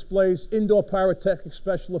fireworks displays, indoor pyrotechnic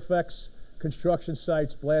special effects, construction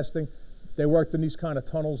sites, blasting. They worked in these kind of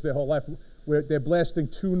tunnels their whole life. Where they're blasting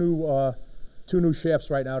two new shafts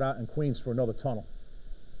right now out in Queens for another tunnel.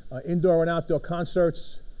 Indoor and outdoor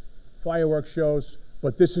concerts, fireworks shows,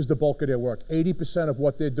 but this is the bulk of their work. 80% of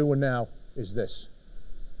what they're doing now is this.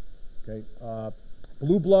 Okay,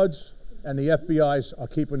 Blue Bloods and the FBI's are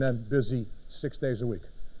keeping them busy 6 days a week.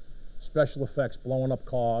 Special effects, blowing up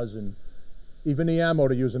cars, and even the ammo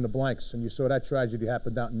they're using, the blanks. And you saw that tragedy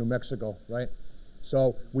happened out in New Mexico, right?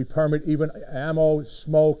 So we permit even ammo,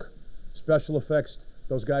 smoke, special effects.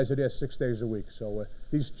 Those guys are there 6 days a week. So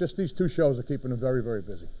these two shows are keeping them very, very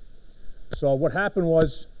busy. So what happened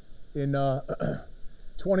was in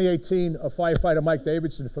 2018, a firefighter, Mike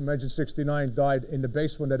Davidson from Engine 69, died in the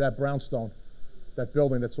basement of that brownstone, that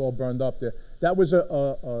building that's all burned up there. That was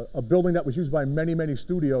a building that was used by many, many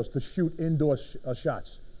studios to shoot indoor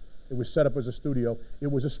shots. It was set up as a studio.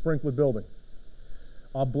 It was a sprinkler building.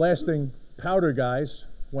 Our blasting powder guys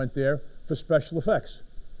went there for special effects.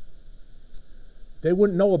 They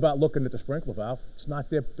wouldn't know about looking at the sprinkler valve.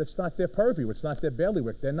 That's not their purview. It's not their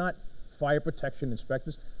bailiwick. They're not fire protection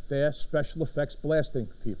inspectors. They're special effects blasting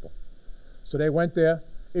people. So they went there,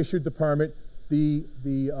 issued the permit. The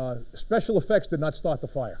special effects did not start the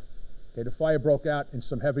fire. Okay, the fire broke out in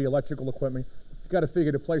some heavy electrical equipment. You got to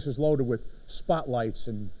figure the place is loaded with spotlights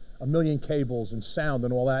and a million cables and sound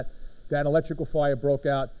and all that. That electrical fire broke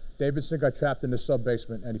out. Davidson got trapped in the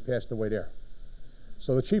sub-basement, and he passed away there.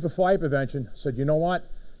 So the chief of fire prevention said, you know what?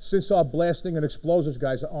 Since our blasting and explosives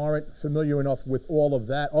guys aren't familiar enough with all of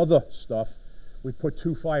that other stuff, we put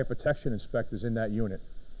 2 fire protection inspectors in that unit.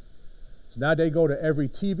 So now they go to every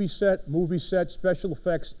TV set, movie set, special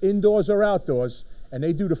effects, indoors or outdoors, and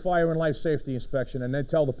they do the fire and life safety inspection, and then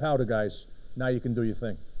tell the powder guys, now you can do your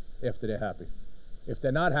thing, after they're happy. If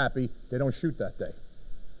they're not happy, they don't shoot that day.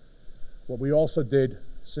 What we also did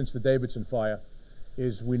since the Davidson fire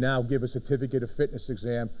is we now give a certificate of fitness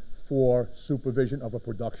exam for supervision of a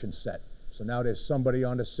production set. So now there's somebody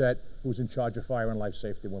on the set who's in charge of fire and life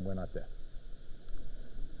safety when we're not there.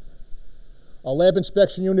 Our lab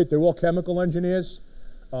inspection unit, they're all chemical engineers.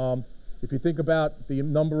 If you think about the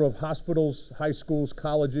number of hospitals, high schools,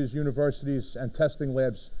 colleges, universities, and testing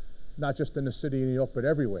labs, not just in the city of New York, but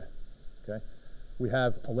everywhere, okay? We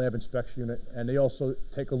have a lab inspection unit, and they also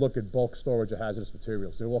take a look at bulk storage of hazardous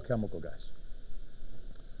materials. They're all chemical guys.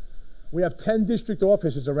 We have 10 district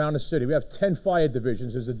offices around the city. We have 10 fire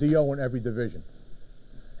divisions. There's a DO in every division.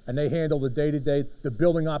 And they handle the day-to-day, the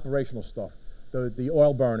building operational stuff, the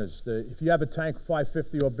oil burners. If you have a tank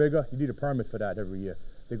 550 or bigger, you need a permit for that every year.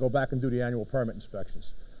 They go back and do the annual permit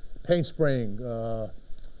inspections. Paint spraying, let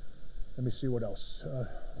me see what else.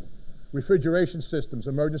 Refrigeration systems,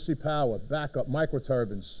 emergency power, backup,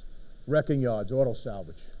 microturbines, wrecking yards, auto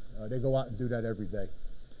salvage. They go out and do that every day.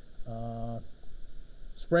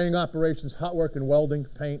 Spraying operations, hot work and welding,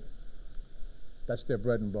 paint, that's their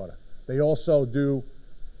bread and butter. They also do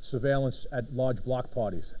surveillance at large block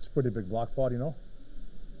parties. It's a pretty big block party, no?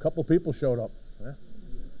 A couple people showed up. Yeah.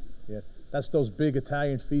 Yeah. That's those big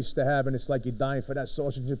Italian feasts to have, and it's like you're dying for that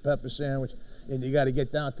sausage and pepper sandwich, and you got to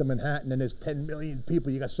get down to Manhattan, and there's 10 million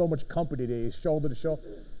people. You got so much company there, you're shoulder to shoulder.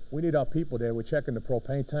 We need our people there. We're checking the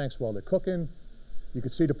propane tanks while they're cooking. You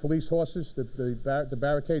can see the police horses, the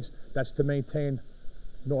barricades. That's to maintain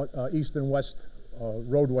east and west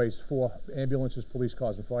roadways for ambulances, police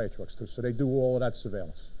cars, and fire trucks too. So they do all of that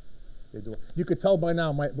surveillance. They do. You could tell by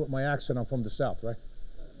now with my accent, I'm from the South, right?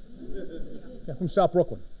 Yeah, from South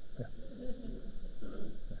Brooklyn. Yeah.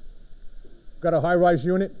 Yeah. Got a high-rise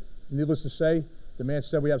unit. Needless to say, the man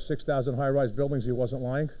said we have 6,000 high-rise buildings. He wasn't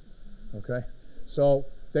lying. Okay, so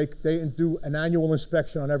they do an annual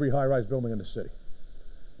inspection on every high-rise building in the city.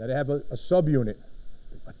 Now they have a sub-unit,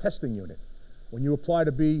 a testing unit. When you apply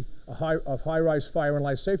to be a high-rise fire and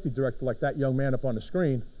life safety director, like that young man up on the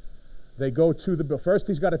screen, they go to first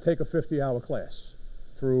he's got to take a 50-hour class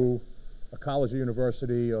through a college or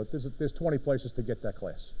university, or there's 20 places to get that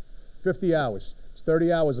class. 50 hours. It's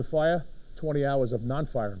 30 hours of fire, 20 hours of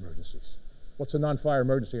non-fire emergencies. What's a non-fire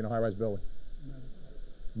emergency in a high-rise building?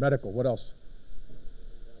 Medical. What else?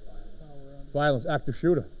 Violence, active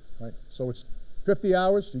shooter. Right. So it's 50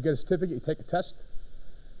 hours. You get a certificate. You take a test.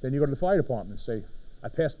 Then you go to the fire department and say, I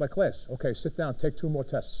passed my class. Okay, sit down, take 2 more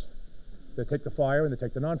tests. They take the fire and they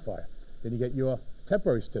take the non-fire. Then you get your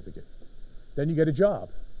temporary certificate. Then you get a job.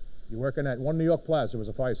 You're working at One New York Plaza as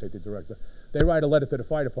a fire safety director. They write a letter to the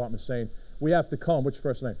fire department saying, we have to come. What's your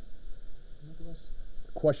first name? Nicholas.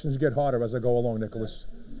 Questions get harder as I go along, Nicholas.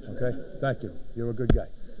 Okay, thank you. You're a good guy.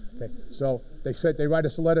 Okay, so they write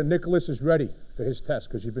us a letter. Nicholas is ready for his test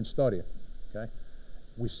because you've been studying. Okay,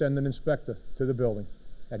 we send an inspector to the building,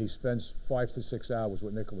 and he spends 5 to 6 hours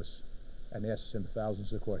with Nicholas and asks him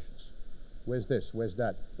thousands of questions. Where's this? Where's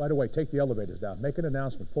that? By the way, take the elevators down. Make an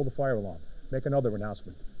announcement. Pull the fire alarm. Make another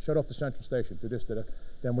announcement. Shut off the central station. Do this, do that.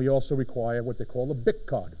 Then we also require what they call a BIC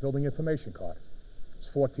card, building information card. It's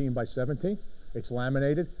 14 by 17. It's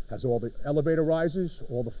laminated. Has all the elevator risers,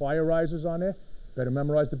 all the fire risers on there. Better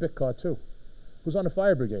memorize the BIC card too. Who's on the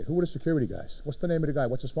fire brigade? Who are the security guys? What's the name of the guy?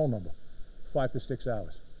 What's his phone number? 5 to 6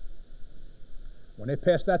 hours. When they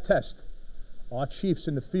pass that test, our chiefs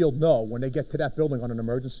in the field know when they get to that building on an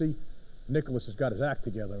emergency, Nicholas has got his act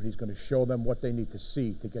together and he's going to show them what they need to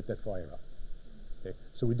see to get that fire out. Okay?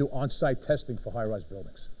 So we do on-site testing for high-rise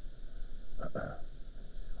buildings.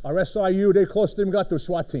 Our SIU, they close to them got to a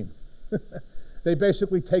SWAT team. They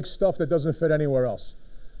basically take stuff that doesn't fit anywhere else.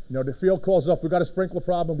 You know, the field calls up, we got a sprinkler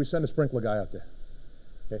problem, we send a sprinkler guy out there.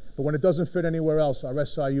 Okay? But when it doesn't fit anywhere else, our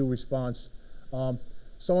SIU response.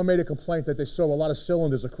 Someone made a complaint that they saw a lot of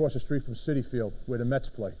cylinders across the street from Citi Field where the Mets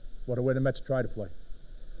play, or where the Mets try to play.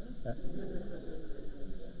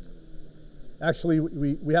 Actually,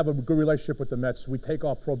 we have a good relationship with the Mets. We take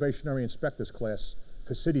our probationary inspectors class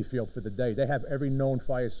to Citi Field for the day. They have every known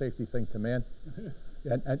fire safety thing to man.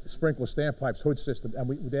 And sprinkler standpipes, hood system,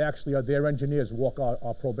 and they actually their engineers walk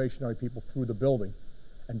our probationary people through the building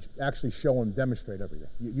and actually show and demonstrate everything.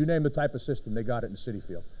 You name the type of system, they got it in Citi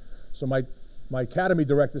Field. So my academy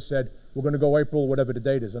director said, we're going to go April, whatever the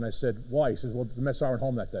date is. And I said, why? He says, well, the Mets aren't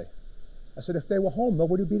home that day. I said, if they were home,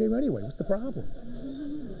 nobody would be there anyway. What's the problem?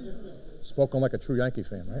 Spoken like a true Yankee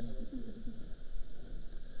fan, right?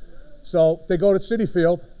 So they go to Citi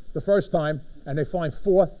Field the first time, and they find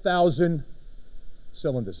 4,000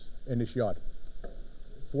 cylinders in this yard.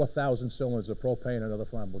 4,000 cylinders of propane and other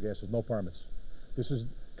flammable gases, no permits. This is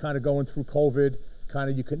kind of going through COVID. Kind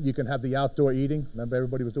of you can have the outdoor eating. Remember,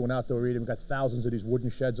 everybody was doing outdoor eating. We've got thousands of these wooden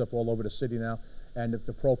sheds up all over the city now. And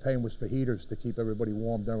the propane was for heaters to keep everybody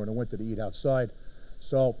warm during the winter to eat outside.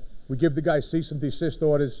 So we give the guys cease and desist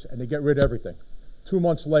orders, and they get rid of everything. 2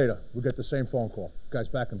 months later, we get the same phone call. Guy's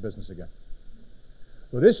back in business again.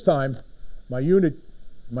 So this time, my unit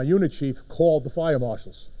chief called the fire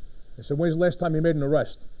marshals. They said, when's the last time you made an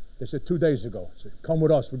arrest? They said, 2 days ago. I said, come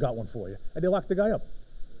with us, we got one for you. And they locked the guy up.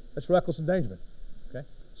 That's reckless endangerment. Okay?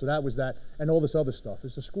 So that was that, and all this other stuff.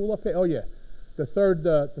 Is the school up here? Oh yeah. The third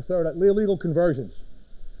illegal conversions.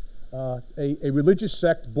 A religious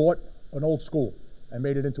sect bought an old school and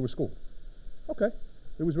made it into a school. Okay.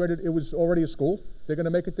 It was already a school. They're going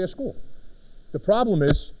to make it their school. The problem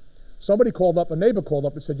is, a neighbor called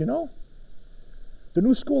up and said, you know, the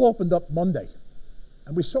new school opened up Monday,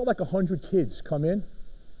 and we saw like 100 kids come in,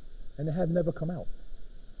 and they have never come out.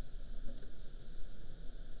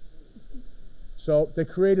 So they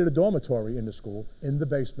created a dormitory in the school, in the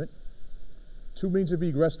basement, 2 means of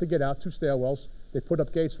egress to get out, 2 stairwells. They put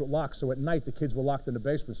up gates with locks, so at night the kids were locked in the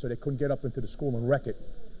basement so they couldn't get up into the school and wreck it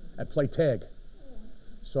and play tag.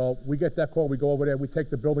 So we get that call, we go over there, we take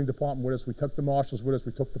the building department with us, we took the marshals with us,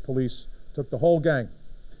 we took the police, took the whole gang,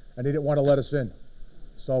 and they didn't want to let us in.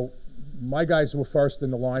 So my guys were first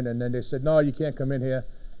in the line, and then they said, no, you can't come in here.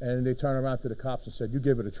 And they turned around to the cops and said, you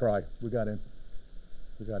give it a try. We got in.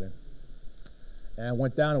 We got in. And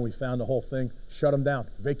went down and we found the whole thing, shut them down,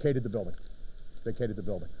 vacated the building. Vacated the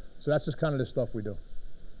building. So that's just kind of the stuff we do.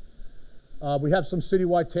 We have some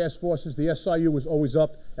citywide task forces. The SIU is always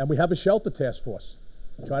up, and we have a shelter task force.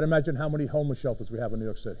 Try to imagine how many homeless shelters we have in New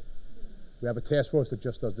York City. We have a task force that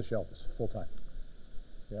just does the shelters, full time.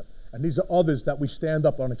 Yep. And these are others that we stand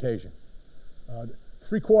up on occasion.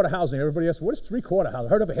 Three-quarter housing. Everybody asks, what is three-quarter house? I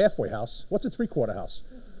heard of a halfway house. What's a three-quarter house?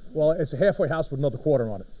 Well, it's a halfway house with another quarter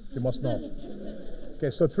on it. You must know. Okay,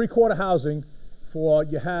 so three-quarter housing for,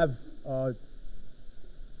 you have a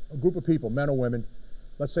group of people, men or women.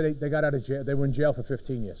 Let's say they got out of jail. They were in jail for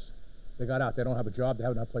 15 years. They got out. They don't have a job. They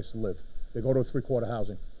haven't had a place to live. They go to a three-quarter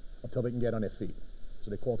housing until they can get on their feet.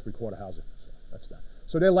 So they call it three-quarter housing. So that's that.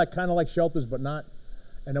 So they're like kind of like shelters, but not.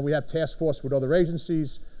 And then we have task force with other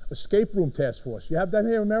agencies. Escape room task force. You have that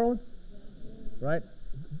here in Maryland? Right?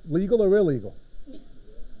 Legal or illegal?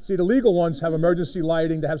 See, the legal ones have emergency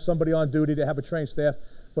lighting. They have somebody on duty. They have a trained staff.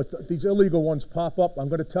 But these illegal ones pop up. I'm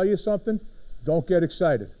going to tell you something. Don't get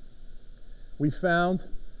excited. We found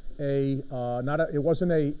it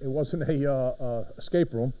wasn't a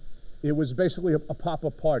escape room. It was basically a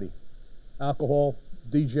pop-up party. Alcohol,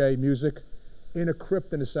 DJ, music, in a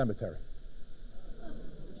crypt in a cemetery.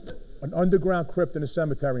 An underground crypt in a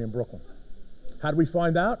cemetery in Brooklyn. How did we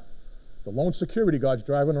find out? The lone security guard's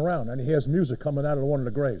driving around, and he hears music coming out of one of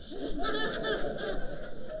the graves.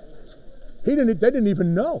 They didn't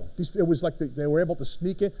even know. It was like they were able to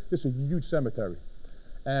sneak in. This is a huge cemetery.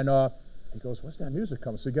 And he goes, what's that music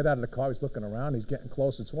coming? So he get out of the car, he's looking around, he's getting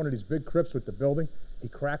close. It's one of these big crypts with the building. He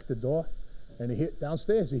cracked the door, and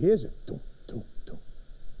downstairs, he hears it. Doom, doom, doom.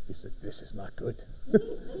 He said, this is not good.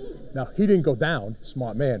 Now, he didn't go down,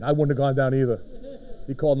 smart man. I wouldn't have gone down either.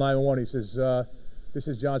 He called 911. He says, this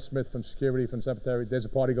is John Smith from security, from cemetery. There's a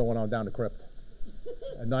party going on down the crypt.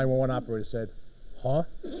 And 911 operator said, huh?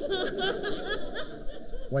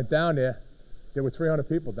 Went down there. There were 300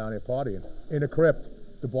 people down there partying in a crypt.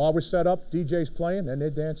 The bar was set up, DJ's playing, and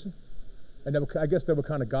they're dancing. And I guess they were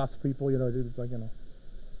kind of goth people, you know. Like, you know.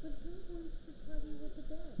 But who wants to party with the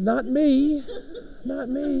dead? Not me. Not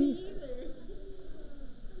me.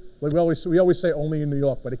 Well, we always say only in New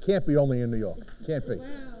York, but it can't be only in New York. Can't be. Wow.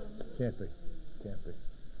 Can't be. Can't be.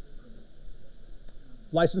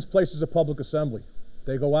 Licensed places of public assembly.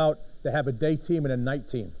 They go out, they have a day team and a night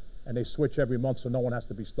team, and they switch every month so no one has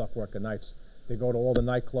to be stuck working nights. They go to all the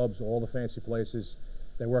nightclubs, all the fancy places.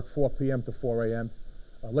 They work 4 p.m. to 4 a.m.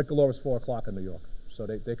 Liquor law is 4 o'clock in New York, so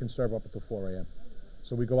they can serve up until 4 a.m.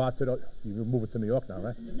 So we go out to you move it to New York now,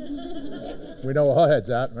 right? We know where her head's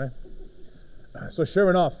at, right? So sure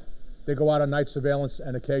enough, they go out on night surveillance,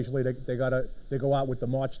 and occasionally they go out with the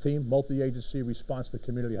March team, multi-agency response to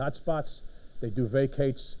community hotspots. They do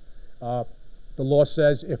vacates. The law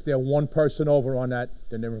says if they're one person over on that,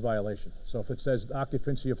 then they're in violation. So if it says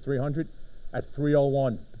occupancy of 300, at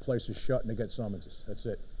 3:01, the place is shut and they get summonses. That's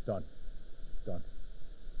it. Done. Done.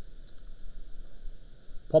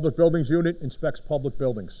 Public Buildings Unit inspects public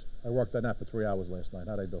buildings. I worked on that for 3 hours last night.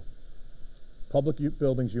 How'd I do? Public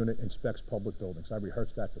Buildings Unit inspects public buildings. I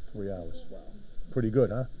rehearsed that for 3 hours. Wow. Pretty good,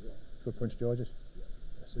 huh? Yeah. For Prince George's?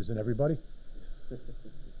 Yes. Isn't everybody?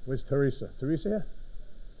 Where's Teresa? Teresa here?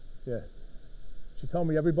 Yeah. She told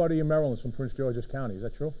me everybody in Maryland's from Prince George's County. Is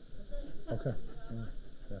that true? Okay.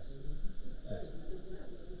 Yes. Yes.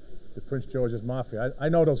 The Prince George's Mafia. I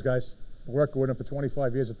know those guys. I worked with them for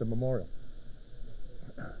 25 years at the memorial.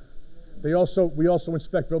 We also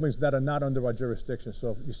inspect buildings that are not under our jurisdiction.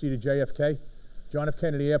 So you see the JFK, John F.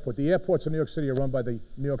 Kennedy Airport. The airports in New York City are run by the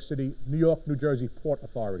New Jersey Port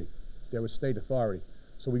Authority. They're a state authority.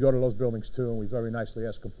 So we go to those buildings too, and we very nicely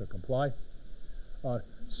ask them to comply.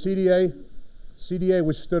 CDA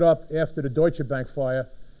was stood up after the Deutsche Bank fire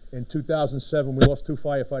in 2007. We lost 2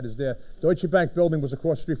 firefighters there. Deutsche Bank building was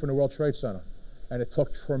across the street from the World Trade Center, and it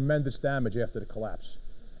took tremendous damage after the collapse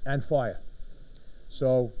and fire.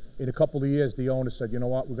 So in a couple of years, the owner said, you know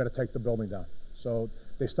what, we've got to take the building down. So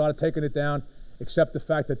they started taking it down, except the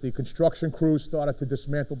fact that the construction crews started to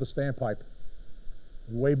dismantle the standpipe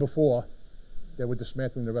way before they were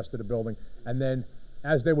dismantling the rest of the building. And then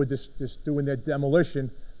as they were just doing their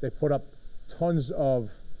demolition, they put up tons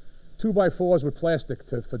of 2x4s with plastic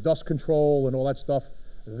for dust control and all that stuff.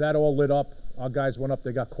 That all lit up. Our guys went up,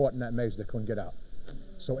 they got caught in that maze, they couldn't get out.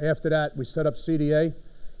 So after that, we set up CDA.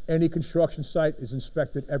 Any construction site is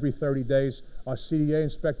inspected every 30 days. Our CDA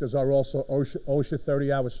inspectors are also OSHA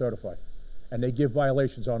 30-hour certified, and they give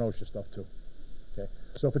violations on OSHA stuff too. Okay?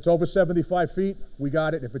 So if it's over 75 feet, we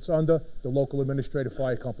got it. If it's under, the local administrative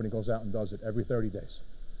fire company goes out and does it every 30 days.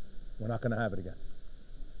 We're not going to have it again.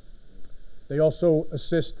 They also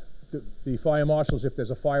assist the fire marshals if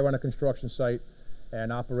there's a fire on a construction site,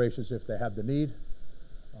 and operations if they have the need.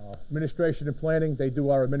 Administration and planning, they do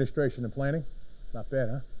our administration and planning. Not bad,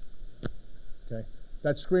 huh? Okay.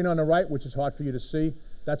 That screen on the right, which is hard for you to see,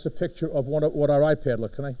 that's a picture of what our iPad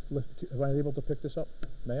look. Am I able to pick this up?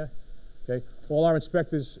 May I? Okay. All our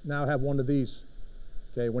inspectors now have one of these.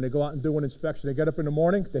 Okay. When they go out and do an inspection, they get up in the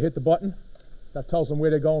morning, they hit the button. That tells them where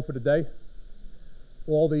they're going for the day.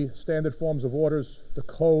 All the standard forms of orders, the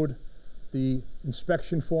code, the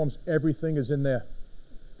inspection forms, everything is in there.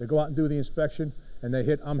 They go out and do the inspection, and they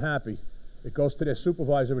hit, I'm happy. It goes to their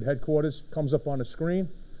supervisor at headquarters, comes up on the screen.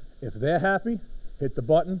 If they're happy, hit the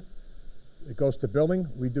button. It goes to billing.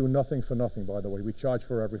 We do nothing for nothing, by the way. We charge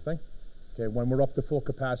for everything. Okay, when we're up to full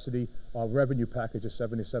capacity, our revenue package is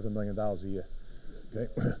 $77 million a year.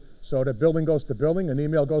 Okay, so the billing goes to billing, an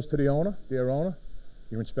email goes to the owner, dear owner,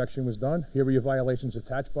 your inspection was done. Here are your violations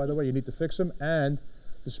attached, by the way. You need to fix them, and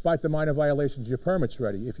despite the minor violations, your permit's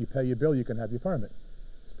ready. If you pay your bill, you can have your permit.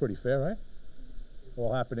 It's pretty fair, right?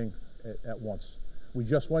 All happening at once. We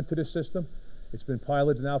just went to this system. It's been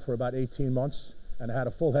piloted now for about 18 months, and I had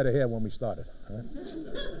a full head of hair when we started. Right?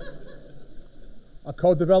 Our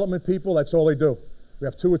code development people, that's all they do. We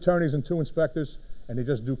have 2 attorneys and 2 inspectors, and they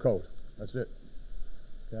just do code. That's it.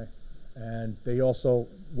 Okay? And they also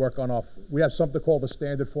work on we have something called the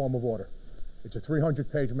standard form of order. It's a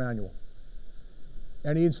 300-page manual.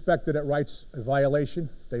 Any inspector that writes a violation,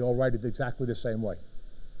 they all write it exactly the same way.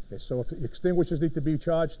 Okay, so if extinguishers need to be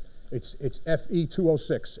charged, it's FE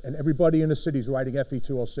 206, and everybody in the city is writing FE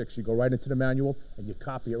 206. You go right into the manual, and you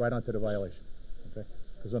copy it right onto the violation. Okay?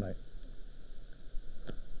 Because of night.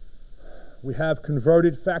 We have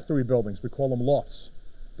converted factory buildings. We call them lofts.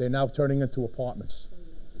 They're now turning into apartments.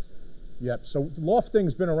 Yep, so the loft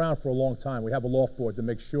thing's been around for a long time. We have a loft board to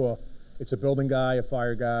make sure it's a building guy, a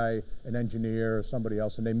fire guy, an engineer, or somebody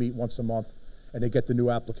else, and they meet once a month, and they get the new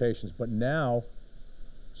applications. But now,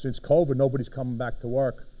 since COVID, nobody's coming back to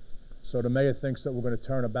work. So the mayor thinks that we're going to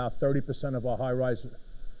turn about 30% of our high-rise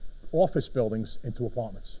office buildings into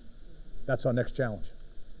apartments. That's our next challenge.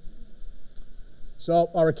 So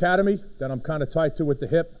our academy that I'm kind of tied to at the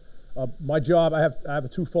hip, my job, I have a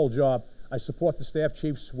twofold job. I support the staff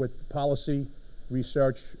chiefs with policy,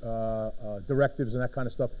 research, directives, and that kind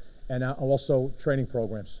of stuff, and also training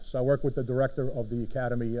programs. So I work with the director of the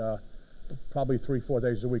academy probably 3-4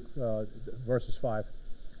 days a week versus 5.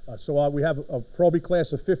 So we have a probie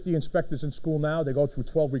class of 50 inspectors in school now. They go through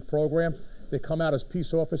a 12-week program. They come out as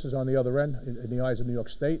peace officers on the other end in the eyes of New York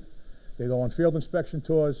State. They go on field inspection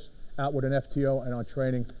tours, out with an FTO, and on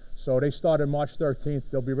training. So they start on March 13th.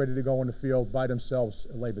 They'll be ready to go in the field by themselves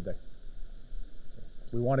at Labor Day.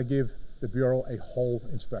 We want to give the Bureau a whole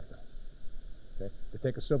inspector. Okay? They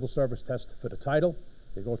take a civil service test for the title.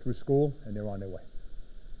 They go through school, and they're on their way.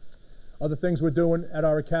 Other things we're doing at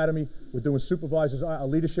our academy, we're doing supervisors, our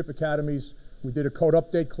leadership academies. We did a code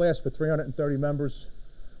update class for 330 members.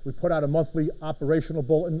 We put out a monthly operational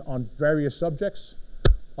bulletin on various subjects.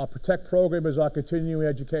 Our Protect program is our continuing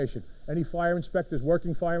education. Any fire inspectors,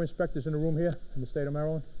 working fire inspectors in the room here in the state of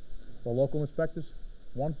Maryland? Or local inspectors?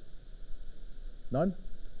 One? None?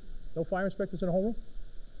 No fire inspectors in the whole room?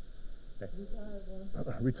 Okay.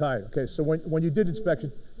 Retired. Okay, so when you did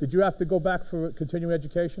inspection, did you have to go back for continuing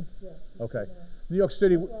education? Yeah. Okay. New York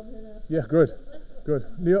City. Yeah, good. Good.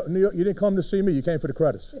 New York, you didn't come to see me, you came for the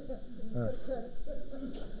credits. Right.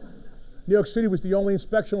 New York City was the only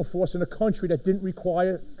inspectional force in the country that didn't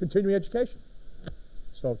require continuing education.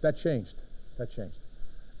 So that changed. That changed.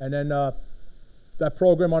 And then that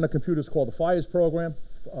program on the computer is called the FIRES program,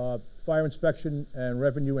 Fire Inspection and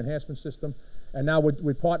Revenue Enhancement System. And now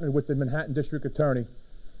we partnered with the Manhattan District Attorney,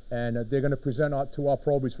 and they're going to present to our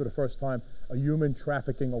probies for the first time a human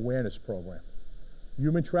trafficking awareness program.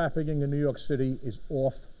 Human trafficking in New York City is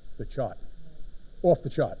off the chart. Off the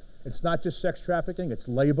chart. It's not just sex trafficking, it's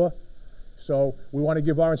labor. So we want to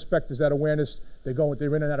give our inspectors that awareness.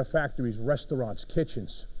 They're in and out of factories, restaurants,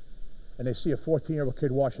 kitchens, and they see a 14-year-old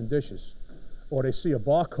kid washing dishes, or they see a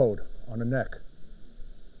barcode on the neck.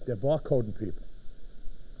 They're barcoding people.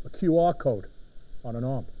 A QR code on an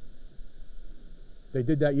arm. They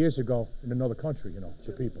did that years ago in another country,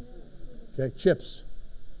 to people. Okay, chips.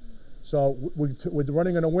 So we're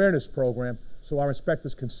running an awareness program so our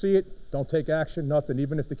inspectors can see it, don't take action, nothing.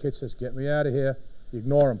 Even if the kid says, get me out of here, you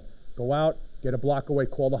ignore them. Go out, get a block away,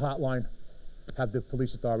 call the hotline, have the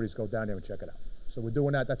police authorities go down there and check it out. So we're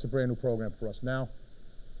doing that. That's a brand new program for us now.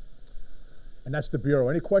 And that's the Bureau.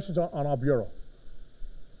 Any questions on our Bureau?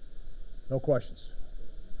 No questions.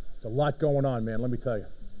 It's a lot going on, man, let me tell you.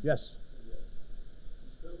 Yes? You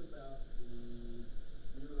spoke about the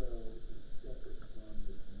Bureau is separate from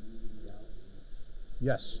the community outreach.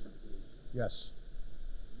 Yes. Yes.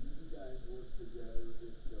 Do you guys work together?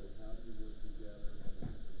 If so, how do you work together?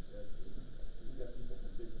 And you got people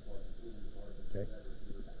from different parts of the department Okay. that are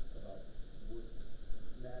here about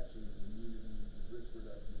matching community risk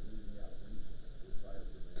reduction, community outreach with fire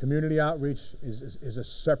prevention. Community outreach is a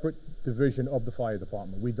separate division of the fire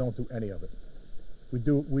department. We don't do any of it. We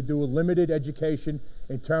do a limited education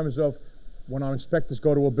in terms of when our inspectors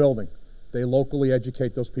go to a building, they locally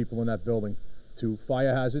educate those people in that building to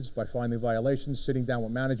fire hazards by finding violations, sitting down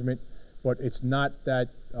with management, but it's not that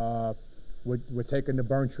we're taking the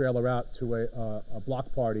burn trailer out to a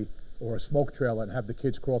block party or a smoke trailer and have the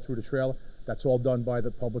kids crawl through the trailer. That's all done by the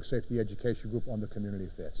Public Safety Education Group under Community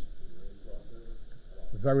Affairs.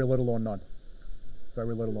 Very little or none.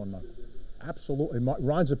 Very little or none. Absolutely. In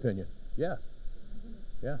Ron's opinion, yeah.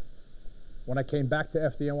 Yeah. When I came back to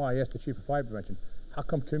FDNY, I asked the Chief of Fire Prevention, how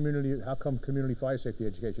come community fire safety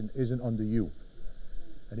education isn't under you?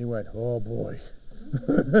 And he went, oh boy.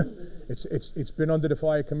 It's been under the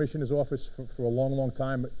Fire Commissioner's office for a long, long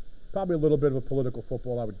time. Probably a little bit of a political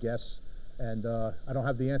football, I would guess. And I don't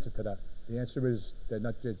have the answer to that. The answer is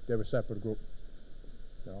they're a separate group.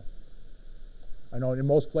 So, I know in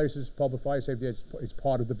most places, public fire safety it's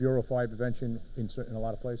part of the Bureau of Fire Prevention in a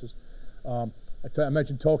lot of places. I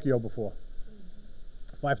mentioned Tokyo before.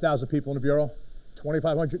 5,000 people in the Bureau,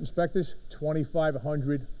 2,500 inspectors,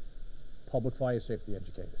 2,500 public fire safety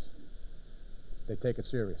educators. They take it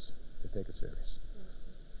serious. They take it serious.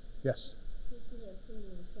 Yes? Since you have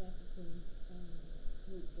criminal trafficking,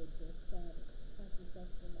 group that just started, how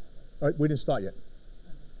successful are they? We didn't start yet.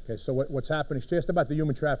 Okay, so what's happening, she asked about the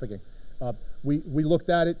human trafficking. We looked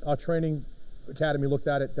at it, our training academy looked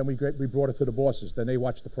at it, then we brought it to the bosses, then they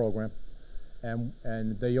watched the program,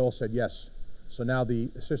 and they all said yes. So now the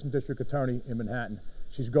assistant district attorney in Manhattan,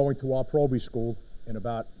 she's going to our probie school in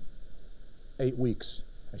about 8 weeks,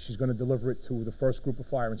 and she's going to deliver it to the first group of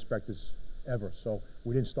fire inspectors ever. So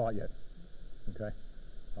we didn't start yet. Okay,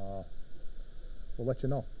 we'll let you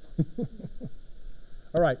know.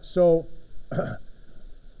 All right, so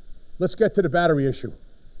let's get to the battery issue.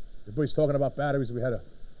 Everybody's talking about batteries. We had a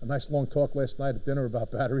nice long talk last night at dinner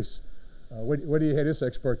about batteries. Where do you hear this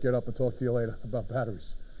expert get up and talk to you later about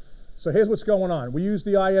batteries? So here's what's going on. We use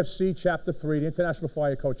the IFC Chapter 3, the International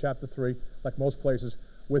Fire Code Chapter 3, like most places,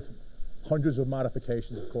 with hundreds of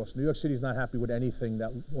modifications, of course. New York City is not happy with anything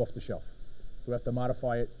that off the shelf. We have to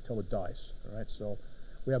modify it till it dies. All right, so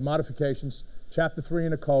we have modifications. Chapter 3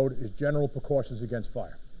 in the code is general precautions against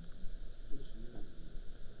fire.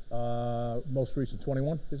 Most recent,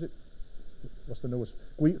 21, is it? What's the newest?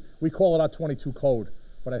 We call it our 22 code,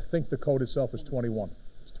 but I think the code itself is 21.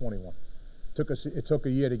 It's 21. It took a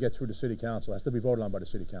year to get through the city council. It has to be voted on by the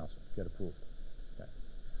city council, get approved.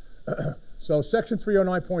 Okay. So section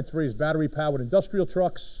 309.3 is battery powered industrial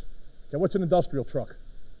trucks. Okay, what's an industrial truck?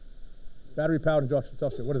 Battery powered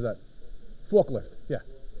industrial, what is that? Forklift, yeah.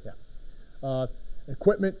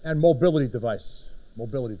 Equipment and mobility devices.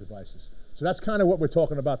 Mobility devices. So that's kind of what we're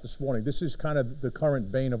talking about this morning. This is kind of the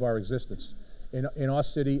current bane of our existence in our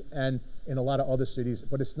city and in a lot of other cities.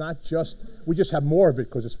 But it's not just, we just have more of it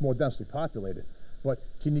because it's more densely populated. But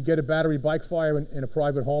can you get a battery bike fire in a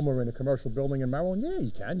private home or in a commercial building in Maryland? Yeah,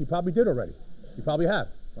 you can. You probably did already. You probably have,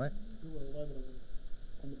 right? There were 11 of them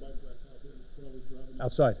on the bike rack out there when I was driving.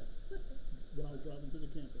 Outside? When I was driving to the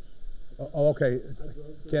campus. Oh, okay.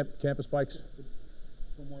 Campus bikes?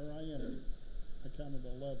 From where I entered, I counted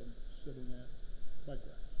 11 sitting at bike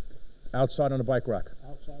racks. Outside on a bike rack.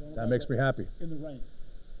 Outside on a That bike makes rack me happy. in the rain.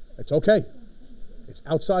 It's okay. It's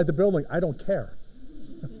outside the building. I don't care.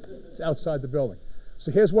 It's outside the building.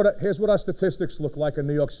 So here's what our statistics look like in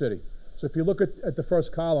New York City. So if you look at the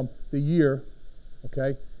first column, the year,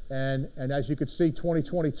 okay, and as you can see,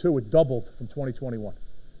 2022, it doubled from 2021.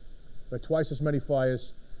 There are twice as many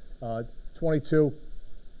fires, 22,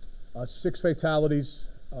 6 fatalities,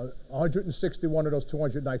 161 of those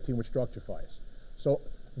 219 were structure fires. So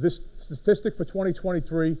this statistic for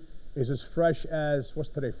 2023 is as fresh as, what's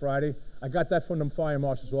today, Friday? I got that from the fire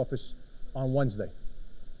marshal's office on Wednesday.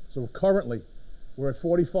 So currently, we're at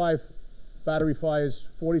 45 battery fires,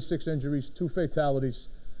 46 injuries, 2 fatalities,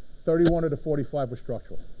 31 of the 45 were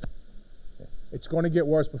structural. Okay. It's going to get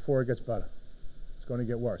worse before it gets better. It's going to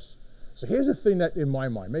get worse. So here's the thing that, in my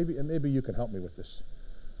mind, maybe you can help me with this.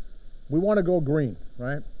 we want to go green,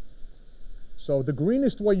 right? So the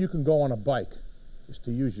greenest way you can go on a bike is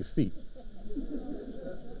to use your feet.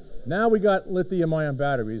 Now we got lithium-ion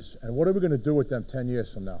batteries, and what are we going to do with them 10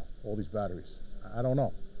 years from now, all these batteries? I don't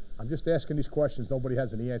know. I'm just asking these questions. Nobody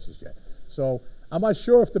has any answers yet. So I'm not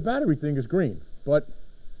sure if the battery thing is green, but...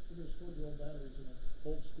 There's stored the old batteries in an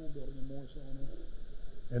old school building in Morris, Illinois.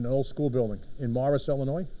 In an old school building in Morris,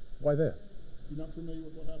 Illinois? Why there? You're not familiar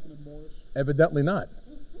with what happened in Morris? Evidently not.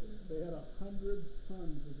 They had 100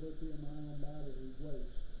 tons of lithium-ion battery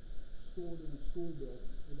waste stored in a school building.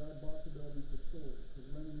 The guy bought the building for storage, was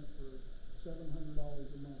renting it for $700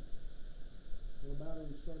 a month. Well, the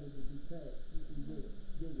battery started to decay. You can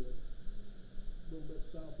Google it. A little bit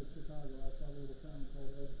south of Chicago, outside a little town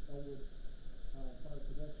called Elwood Fire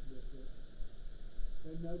Protection District.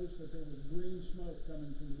 They noticed that there was green smoke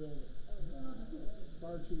coming from the building.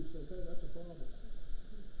 Fire chief said, hey, that's a problem.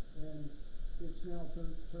 And it's now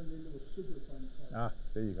turned into a Superfund site. Ah,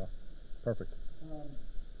 there you go. Perfect.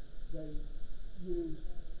 They used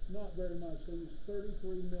not very much. They used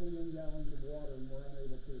 33 million gallons of water and were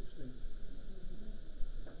unable to extinguish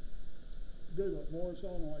it. Google it, Morris,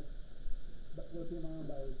 Illinois, lithium-ion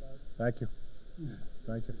battery fire. Thank you.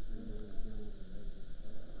 Thank you.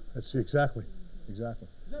 That's exactly. Is that a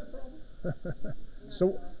problem?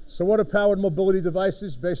 So what are powered mobility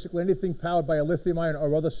devices? Basically anything powered by a lithium-ion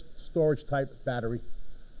or other storage type battery.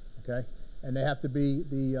 Okay, and they have to be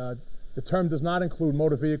the term does not include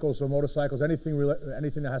motor vehicles or motorcycles. Anything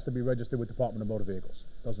that has to be registered with Department of Motor Vehicles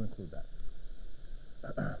doesn't include that.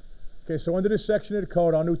 Okay, so under this section of the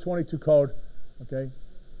code, our new 22 code, okay,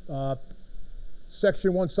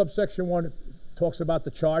 section 1, subsection 1 talks about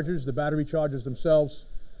the chargers, the battery chargers themselves,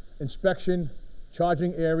 inspection,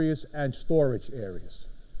 charging areas, and storage areas.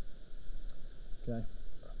 Okay,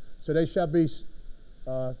 so they shall be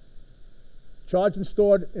charged and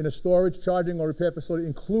stored in a storage, charging, or repair facility,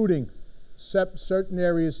 including certain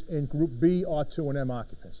areas in Group B, R2, and M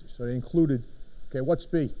occupancy. So they included, okay, what's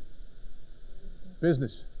B?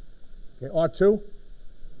 Business. Okay, R2?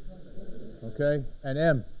 Okay, and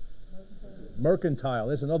M? Mercantile.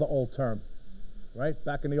 There's another old term, right?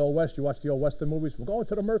 Back in the Old West, you watch the old Western movies, we're going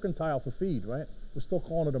to the mercantile for feed, right? We're still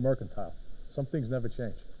calling it a mercantile. Some things never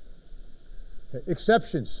change. Okay,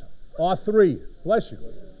 exceptions. R3, bless you.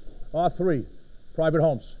 R3, private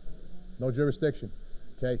homes, no jurisdiction.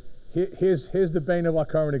 Okay, here's the bane of our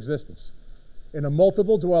current existence. In a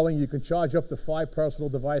multiple dwelling, you can charge up to 5 personal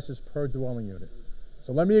devices per dwelling unit.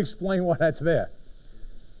 So let me explain why that's there.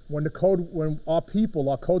 When our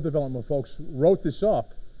code development folks wrote this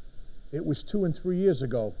up, it was 2 and 3 years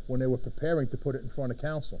ago when they were preparing to put it in front of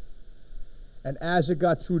council. And as it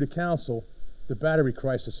got through to council, the battery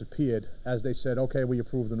crisis appeared as they said, okay, we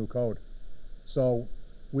approve the new code. So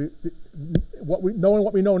knowing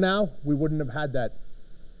what we know now, we wouldn't have had that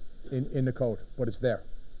in the code, but it's there.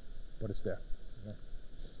 Okay.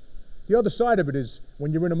 The other side of it is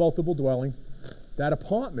when you're in a multiple dwelling, that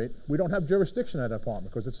apartment, we don't have jurisdiction at that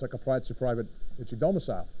apartment because it's like it's your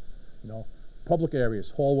domicile. You know, public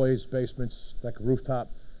areas, hallways, basements, like a rooftop,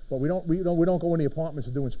 but we don't go in the apartments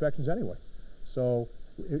to do inspections anyway. So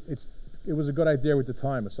it was a good idea at the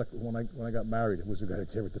time. It's like when I got married, it was a good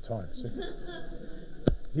idea at the time.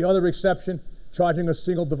 The other exception, charging a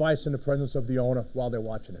single device in the presence of the owner while they're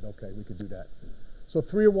watching it. Okay, we could do that. So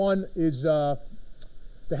 301 is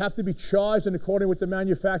they have to be charged in accordance with the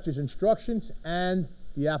manufacturer's instructions and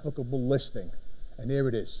the applicable listing. And there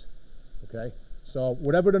it is. Okay? So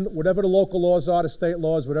whatever the local laws are, the state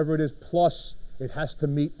laws, whatever it is, plus it has to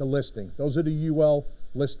meet the listing. Those are the UL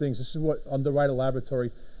listings. This is what Underwriter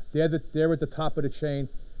Laboratory, they're at the top of the chain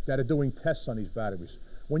that are doing tests on these batteries.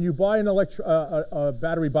 When you buy a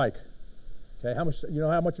battery bike, okay, you know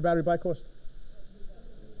how much a battery bike costs?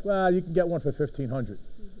 Well, you can get one for $1,500,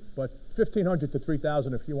 but $1,500 to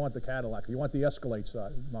 $3,000 if you want the Cadillac, if you want the Escalade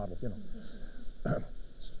model, you know.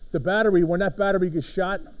 The battery, when that battery gets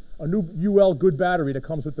shot, a new UL good battery that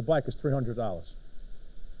comes with the bike is $300,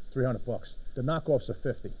 $300. The knockoffs are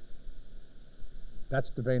 $50. That's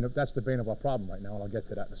the bane of our problem right now, and I'll get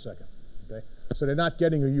to that in a second. Okay? So they're not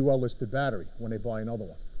getting a UL listed battery when they buy another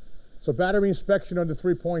one. So battery inspection under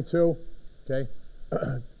 3.2, okay?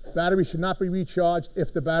 Battery should not be recharged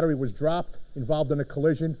if the battery was dropped, involved in a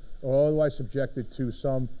collision, or otherwise subjected to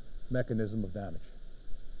some mechanism of damage.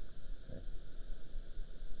 Okay.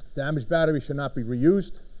 Damaged battery should not be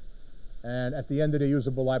reused, and at the end of their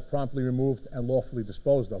usable life, promptly removed and lawfully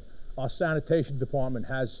disposed of. Our sanitation department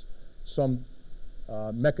has some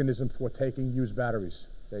mechanism for taking used batteries.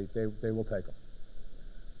 They will take them.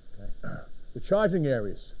 Okay. The charging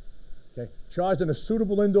areas. Okay. Charged in a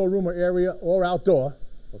suitable indoor room or area or outdoor,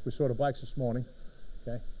 But we saw the bikes this morning.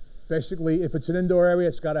 Okay. Basically, if it's an indoor area,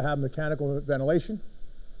 it's got to have mechanical ventilation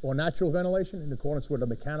or natural ventilation in accordance with a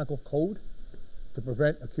mechanical code to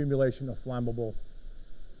prevent accumulation of flammable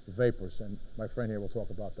vapors. And my friend here will talk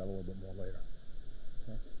about that a little bit more later.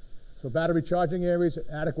 Okay. So battery charging areas,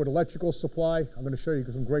 adequate electrical supply. I'm going to show you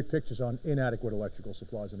some great pictures on inadequate electrical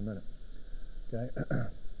supplies in a minute. Okay.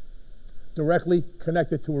 Directly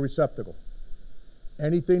connected to a receptacle.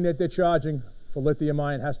 Anything that they're charging for lithium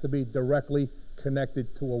ion has to be directly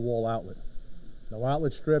connected to a wall outlet. No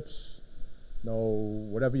outlet strips, no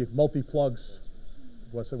whatever you, multi-plugs.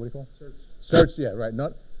 What do you call it? Certs, yeah, right.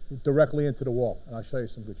 Not directly into the wall. And I'll show you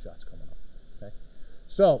some good shots coming up. Okay.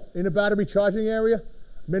 So, in a battery charging area,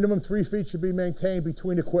 minimum 3 feet should be maintained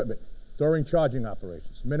between equipment during charging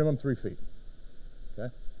operations. Minimum 3 feet.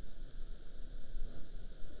 Okay.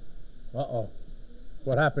 Uh-oh.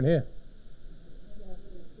 What happened here?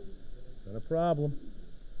 Got a problem.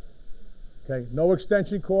 Okay, no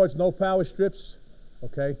extension cords, no power strips,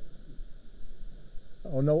 okay,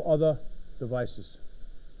 or no other devices.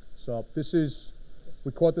 So this is,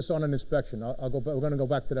 we caught this on an inspection. I'll go back, we're going to go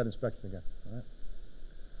back to that inspection again.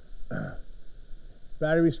 All right.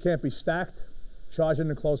 Batteries can't be stacked, charged in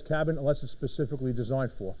an enclosed cabin unless it's specifically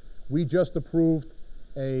designed for. We just approved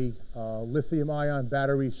a lithium-ion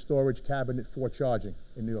battery storage cabinet for charging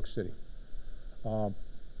in New York City.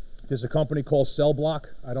 There's a company called Cell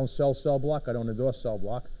Block. I don't sell Cell Block. I don't endorse Cell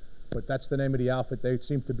Block. But that's the name of the outfit. They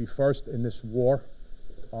seem to be first in this war.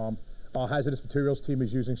 Our hazardous materials team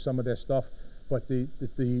is using some of their stuff. But the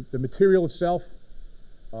material itself,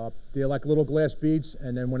 they're like little glass beads.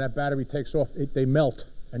 And then when that battery takes off, they melt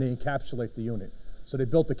and they encapsulate the unit. So they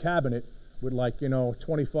built a cabinet with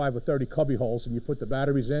 25 or 30 cubby holes. And you put the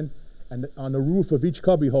batteries in. And on the roof of each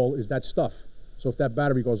cubby hole is that stuff. So if that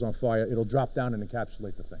battery goes on fire, it'll drop down and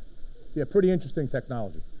encapsulate the thing. Yeah, pretty interesting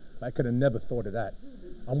technology. I could have never thought of that.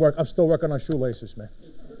 I'm still working on shoelaces, man.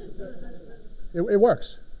 It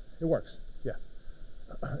works. It works. Yeah,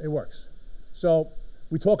 it works. So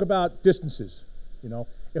we talk about distances. You know,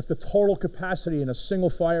 if the total capacity in a single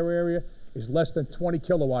fire area is less than 20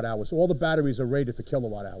 kilowatt hours, all the batteries are rated for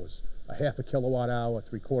kilowatt hours. A half a kilowatt hour,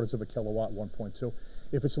 3/4 of a kilowatt, 1.2.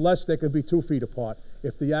 If it's less, they could be 2 feet apart.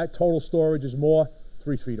 If the total storage is more,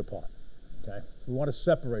 3 feet apart. Okay, we want to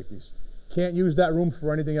separate these. Can't use that room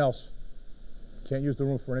for anything else. Can't use the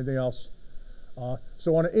room for anything else.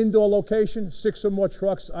 So on an indoor location, 6 or more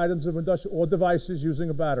trucks, items of industrial or devices using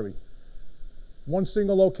a battery. One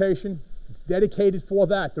single location, it's dedicated for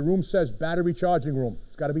that. The room says battery charging room.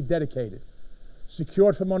 It's got to be dedicated.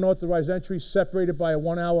 Secured from unauthorized entry, separated by a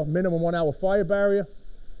minimum 1 hour fire barrier,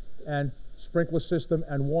 and sprinkler system,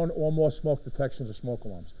 and 1 or more smoke detections or smoke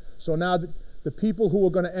alarms. So now the people who are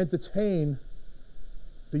going to entertain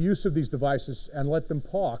the use of these devices and let them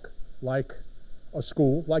park like a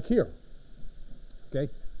school, like here. Okay,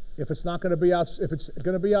 if it's not going to be if it's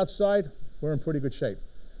going to be outside, we're in pretty good shape.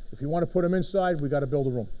 If you want to put them inside, we got to build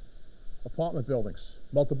a room. Apartment buildings,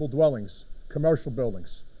 multiple dwellings, commercial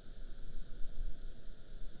buildings.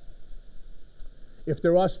 If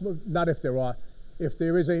there is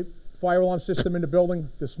a fire alarm system in the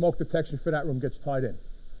building, the smoke detection for that room gets tied in.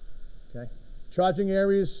 Okay, charging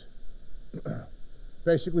areas.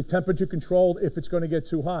 Basically temperature controlled if it's going to get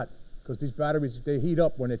too hot, because these batteries, they heat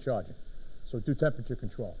up when they're charging. So do temperature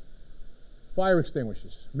control. Fire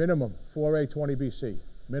extinguishers, minimum 4A20 BC.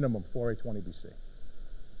 Minimum 4A20 BC.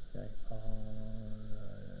 Okay.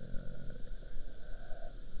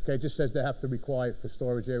 Okay, it just says they have to require for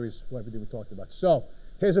storage areas, everything we talked about. So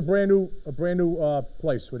here's a brand new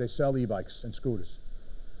place where they sell e-bikes and scooters.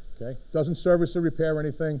 Okay, doesn't service or repair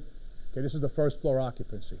anything. Okay, this is the first floor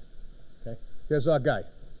occupancy. Okay. There's our guy.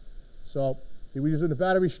 So he was using the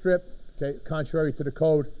battery strip, okay, contrary to the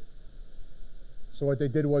code. So what they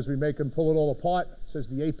did was we make him pull it all apart. It says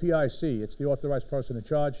the APIC, it's the authorized person in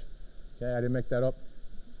charge. Okay, I didn't make that up.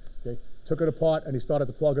 Okay, took it apart and he started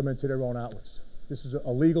to plug them into their own outlets. This is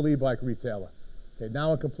a legal e-bike retailer. Okay,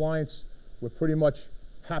 now in compliance, we're pretty much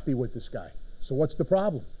happy with this guy. So what's the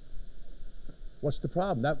problem? What's the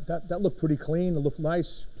problem? That looked pretty clean, it looked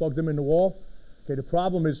nice, plugged them in the wall. Okay, the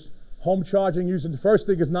problem is home charging using, the first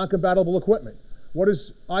thing is non-compatible equipment. What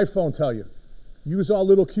does iPhone tell you? Use our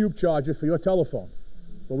little cube charger for your telephone.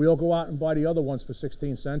 But we all go out and buy the other ones for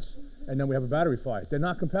 16 cents, and then we have a battery fire. They're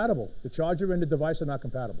not compatible. The charger and the device are not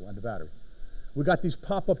compatible, and the battery. We got these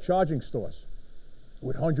pop-up charging stores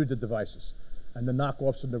with hundreds of devices, and the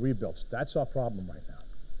knockoffs and the rebuilds. That's our problem right now.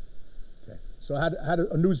 Okay. So I had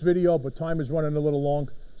a news video, but time is running a little long,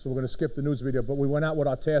 so we're going to skip the news video. But we went out with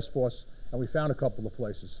our task force, and we found a couple of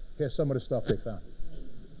places. Here's some of the stuff they found.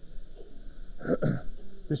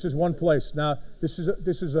 This is one place. Now, this is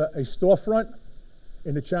a storefront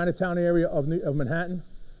in the Chinatown area of Manhattan.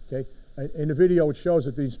 Okay, in the video it shows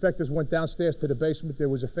that the inspectors went downstairs to the basement. There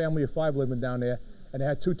was a family of 5 living down there, and they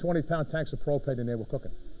had 2 20-pound tanks of propane, and they were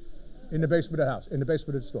cooking in the basement of the house, in the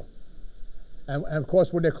basement of the store. And of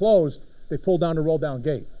course, when they're closed, they pull down the roll-down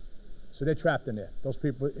gate, so they're trapped in there. Those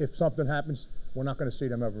people, if something happens, we're not going to see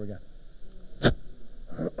them ever again.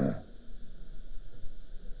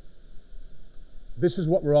 This is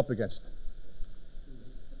what we're up against.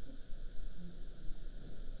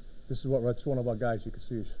 That's one of our guys. You can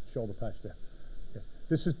see his shoulder patch there. Okay.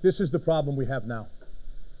 This is the problem we have now.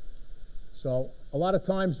 So a lot of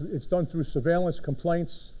times it's done through surveillance,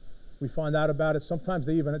 complaints. We find out about it. Sometimes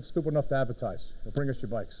they even are stupid enough to advertise. They'll bring us your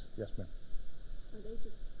bikes. Yes, ma'am. Are they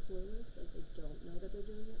just clueless, like they don't know that they're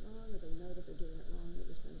doing it wrong, or they know that they're doing it wrong, they're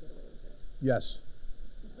just trying to get away with it? Yes.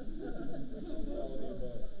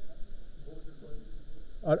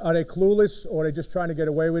 Are they clueless, or are they just trying to get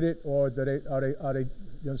away with it, or are they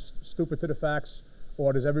stupid to the facts,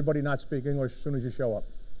 or does everybody not speak English as soon as you show up?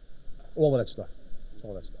 All of that stuff.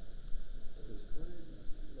 All that stuff. Does crime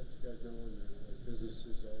let you guys know when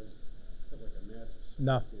businesses always have like a massive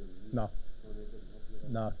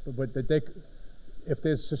No. But if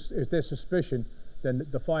there's suspicion, then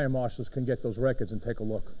the fire marshals can get those records and take a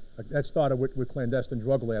look. Like that started with clandestine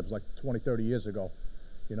drug labs like 20, 30 years ago.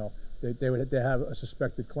 You know, they have a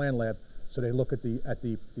suspected Klan lab, so they look at the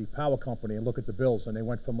power company and look at the bills, and they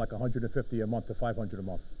went from like 150 a month to 500 a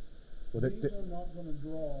month. Well, these are not going to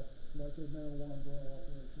draw like a marijuana grow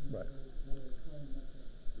operation. Right. Where claim that.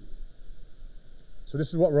 So this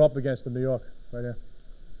is what we're up against in New York, right here.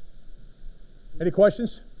 Any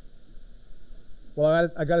questions? Well,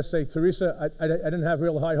 I got to say, Teresa, I didn't have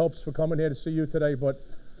real high hopes for coming here to see you today, but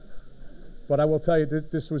I will tell you,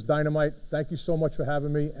 this was dynamite. Thank you so much for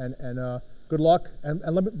having me, and good luck. And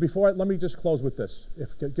let me just close with this.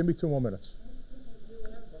 Give me 2 more minutes.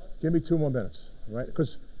 Give me 2 more minutes, right?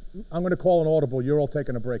 Because I'm going to call an audible. You're all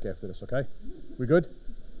taking a break after this, okay? We good?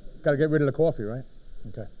 Got to get rid of the coffee, right?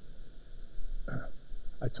 Okay.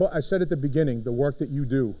 I said at the beginning, the work that you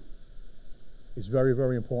do is very,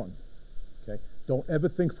 very important. Okay? Don't ever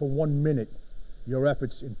think for 1 minute your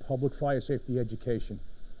efforts in public fire safety education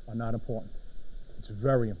are not important. It's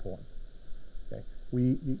very important. Okay?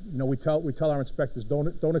 We tell our inspectors,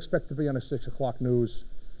 don't expect to be on the 6 o'clock news.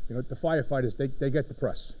 You know, the firefighters, they get the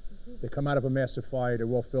press. They come out of a massive fire, they're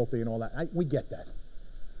all filthy and all that. We get that.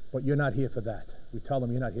 But you're not here for that. We tell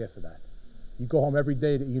them you're not here for that. You go home every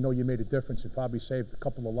day that you know you made a difference and probably saved a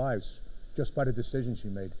couple of lives just by the decisions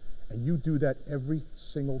you made. And you do that every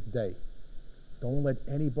single day. Don't let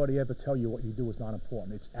anybody ever tell you what you do is not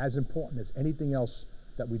important. It's as important as anything else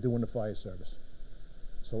that we do in the fire service.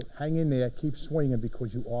 So hang in there, keep swinging,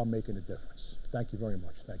 because you are making a difference. Thank you very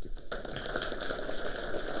much. Thank you.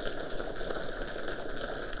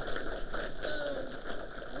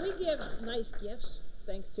 We give nice gifts,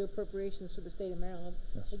 thanks to appropriations for the state of Maryland.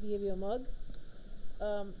 Yes. I'd like to give you a mug.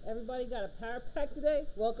 Everybody got a power pack today?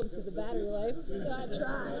 Welcome to the battery life. You gotta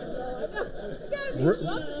try. You gotta do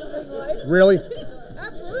something in life. Really?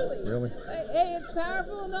 Absolutely. Really? Hey, it's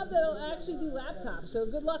powerful enough that it'll actually do laptops, so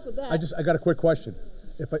good luck with that. I got a quick question.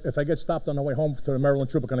 If I get stopped on the way home to the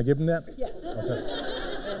Maryland Trooper, can I give him that? Yes. Okay.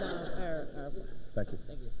 And Thank you.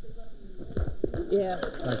 thank you. Yeah.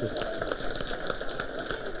 Thank you.